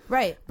gaining.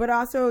 Right. But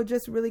also,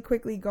 just really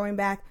quickly, going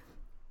back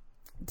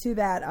to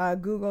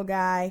that Google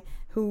guy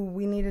who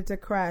we needed to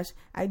crush,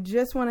 I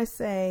just want to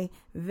say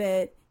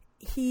that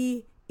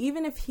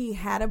even if he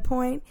had a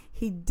point,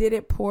 he did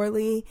it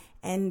poorly,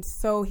 and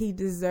so he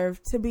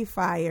deserved to be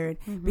fired.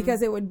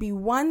 Because it would be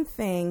one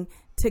thing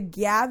to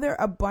gather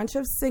a bunch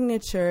of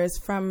signatures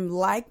from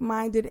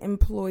like-minded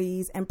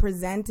employees and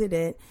presented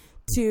it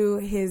to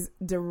his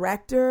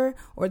director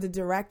or the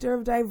director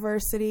of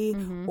diversity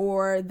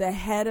or the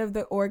head of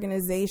the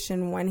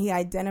organization when he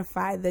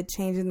identified the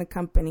change in the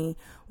company.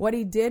 What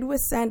he did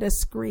was send a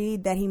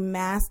screed that he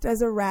masked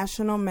as a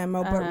rational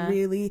memo, but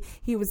really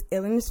he was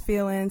ill in his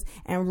feelings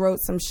and wrote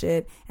some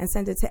shit and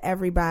sent it to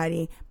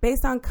everybody.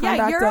 Based on conduct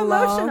alone. Yeah, you're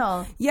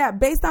emotional. Yeah,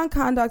 based on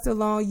conduct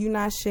alone, you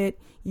not shit.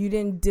 You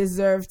didn't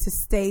deserve to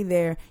stay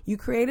there. You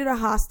created a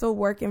hostile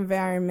work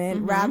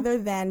environment rather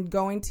than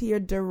going to your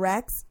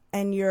directs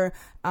and your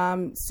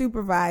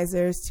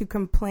supervisors to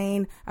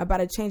complain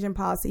about a change in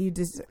policy you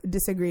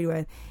disagreed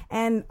with.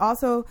 And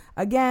also,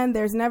 again,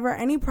 there's never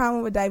any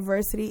problem with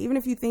diversity, even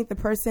if you think the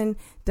person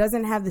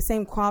doesn't have the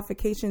same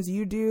qualifications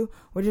you do,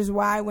 which is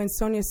why when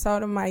Sonia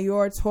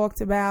Sotomayor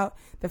talked about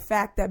the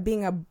fact that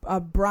being a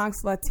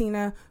Bronx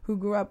Latina who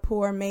grew up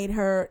poor made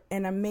her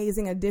an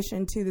amazing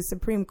addition to the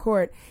Supreme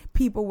Court,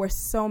 people were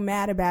so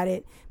mad about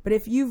it. But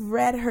if you've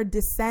read her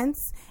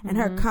dissents and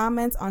her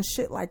comments on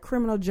shit like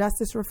criminal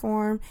justice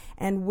reform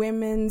and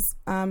women's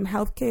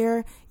health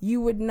care, you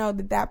would know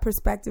that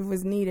perspective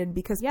was needed,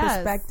 because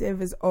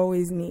perspective is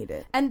always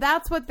needed. And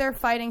that's what they're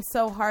fighting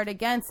so hard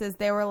against, is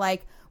they were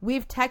like,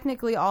 we've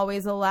technically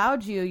always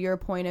allowed you your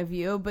point of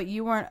view, but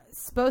you weren't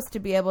supposed to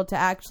be able to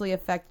actually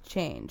affect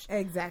change.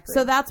 Exactly.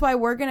 So that's why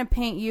we're going to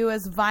paint you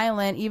as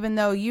violent, even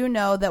though you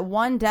know that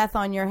one death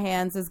on your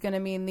hands is going to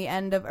mean the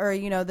end of, or,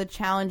 you know, the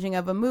challenging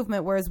of a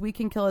movement, whereas we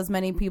can kill as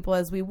many people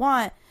as we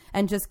want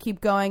and just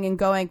keep going and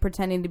going,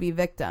 pretending to be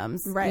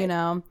victims. Right. You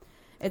know,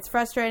 it's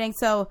frustrating.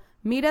 So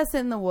meet us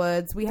in the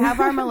woods. We have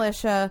our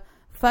militia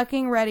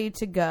fucking ready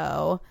to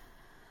go.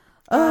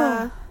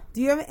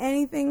 Do you have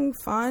anything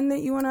fun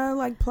that you want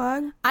to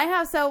plug? I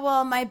have.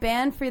 My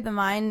band Free the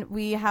Mind,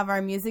 we have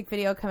our music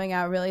video coming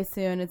out really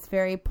soon. It's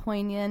very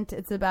poignant.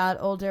 It's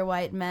about older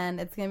white men.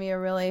 It's going to be a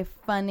really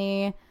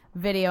funny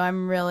video.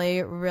 I'm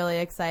really, really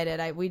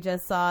excited. We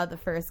just saw the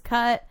first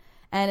cut,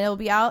 and it'll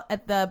be out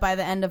by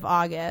the end of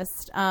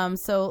August.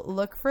 So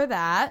look for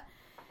that.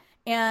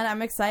 And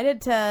I'm excited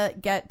to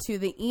get to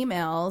the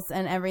emails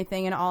and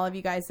everything and all of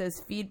you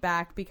guys'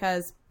 feedback,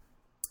 because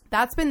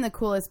that's been the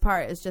coolest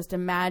part, is just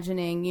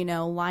imagining, you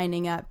know,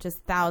 lining up just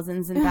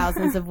thousands and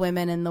thousands of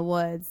women in the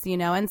woods, you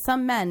know, and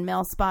some men,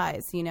 male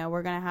spies. You know,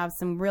 we're going to have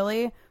some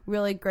really,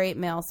 really great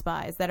male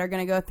spies that are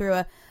going to go through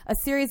a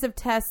series of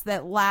tests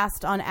that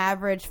last on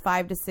average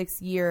 5 to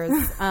 6 years.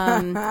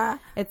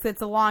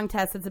 It's a long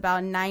test. It's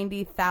about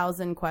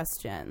 90,000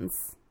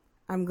 questions.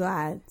 I'm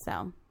glad.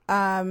 So,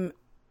 I'm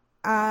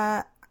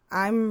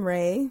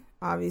Ray,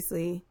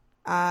 obviously.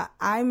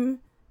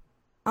 I'm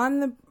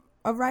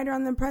a writer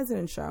on The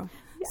President Show.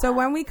 Yeah. So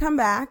when we come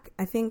back,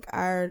 I think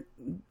our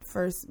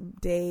first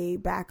day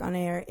back on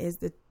air is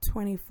the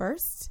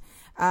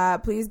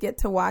 21st. Please get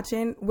to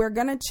watching. We're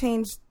going to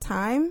change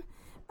time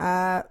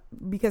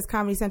because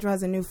Comedy Central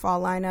has a new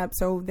fall lineup.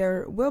 So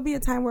there will be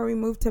a time where we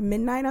move to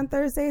midnight on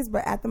Thursdays,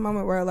 but at the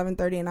moment we're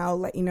 11:30, and I'll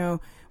let you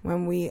know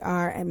when we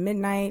are at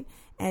midnight.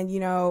 And, you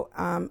know,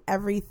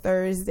 every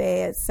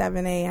Thursday at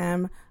 7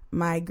 a.m.,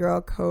 my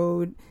Girl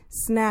Code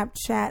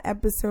Snapchat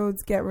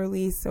episodes get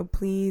released, so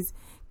please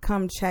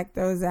come check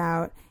those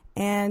out.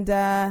 And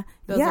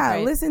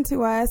listen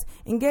to us.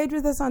 Engage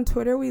with us on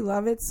Twitter. We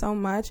love it so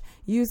much.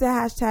 Use the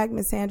hashtag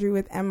Misandry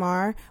with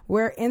MR.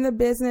 We're in the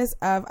business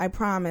of, I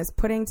promise,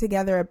 putting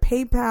together a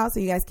PayPal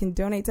so you guys can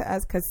donate to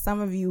us, because some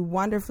of you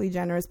wonderfully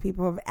generous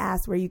people have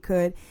asked where you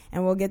could,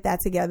 and we'll get that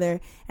together.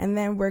 And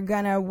then we're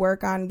going to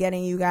work on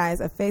getting you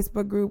guys a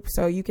Facebook group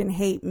so you can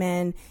hate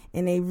men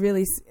in a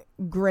really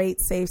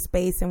great safe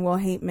space, and we'll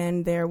hate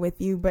men there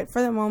with you. But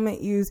for the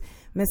moment, use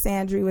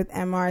Misandry with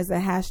MR as a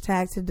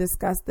hashtag to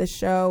discuss the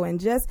show, and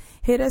just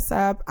hit us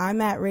up. I'm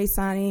at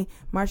Raysani,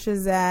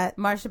 Marsha's at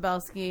Marsha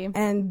Belsky,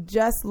 and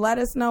just let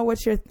us know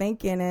what you're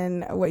thinking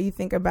and what you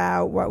think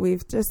about what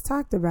we've just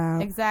talked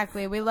about.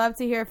 Exactly. We love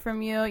to hear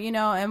from you,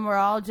 and we're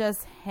all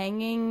just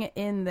hanging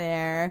in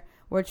there.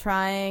 We're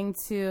trying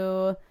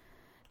to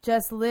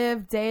just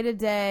live day to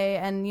day,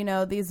 and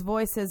these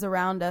voices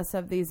around us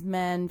of these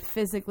men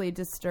physically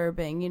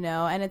disturbing,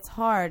 and it's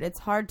hard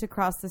to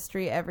cross the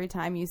street every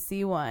time you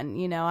see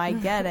one. I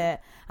get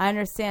it. I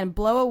understand.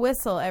 Blow a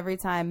whistle every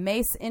time.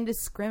 Mace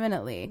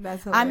indiscriminately.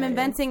 That's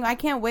hilarious. I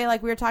can't wait.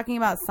 Like we were talking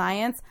about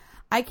science,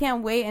 I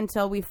can't wait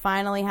until we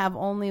finally have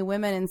only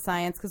women in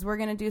science, because we're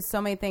going to do so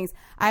many things.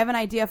 I have an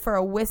idea for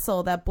a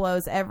whistle that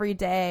blows every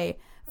day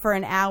for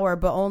an hour,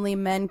 but only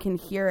men can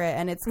hear it,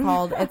 and it's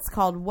called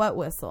What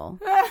Whistle?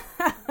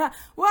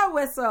 What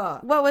whistle?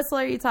 What whistle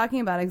are you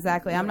talking about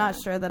exactly? I'm not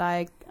sure that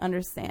I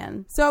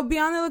understand. So be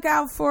on the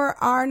lookout for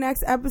our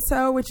next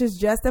episode, which is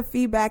just a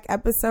feedback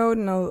episode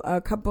and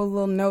a couple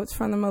little notes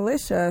from the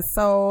militia.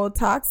 So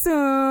talk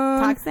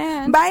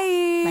soon.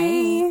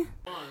 Bye.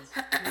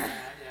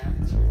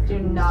 Do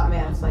not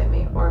mansplain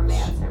me or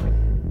mansplain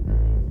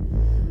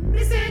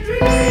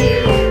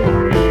me.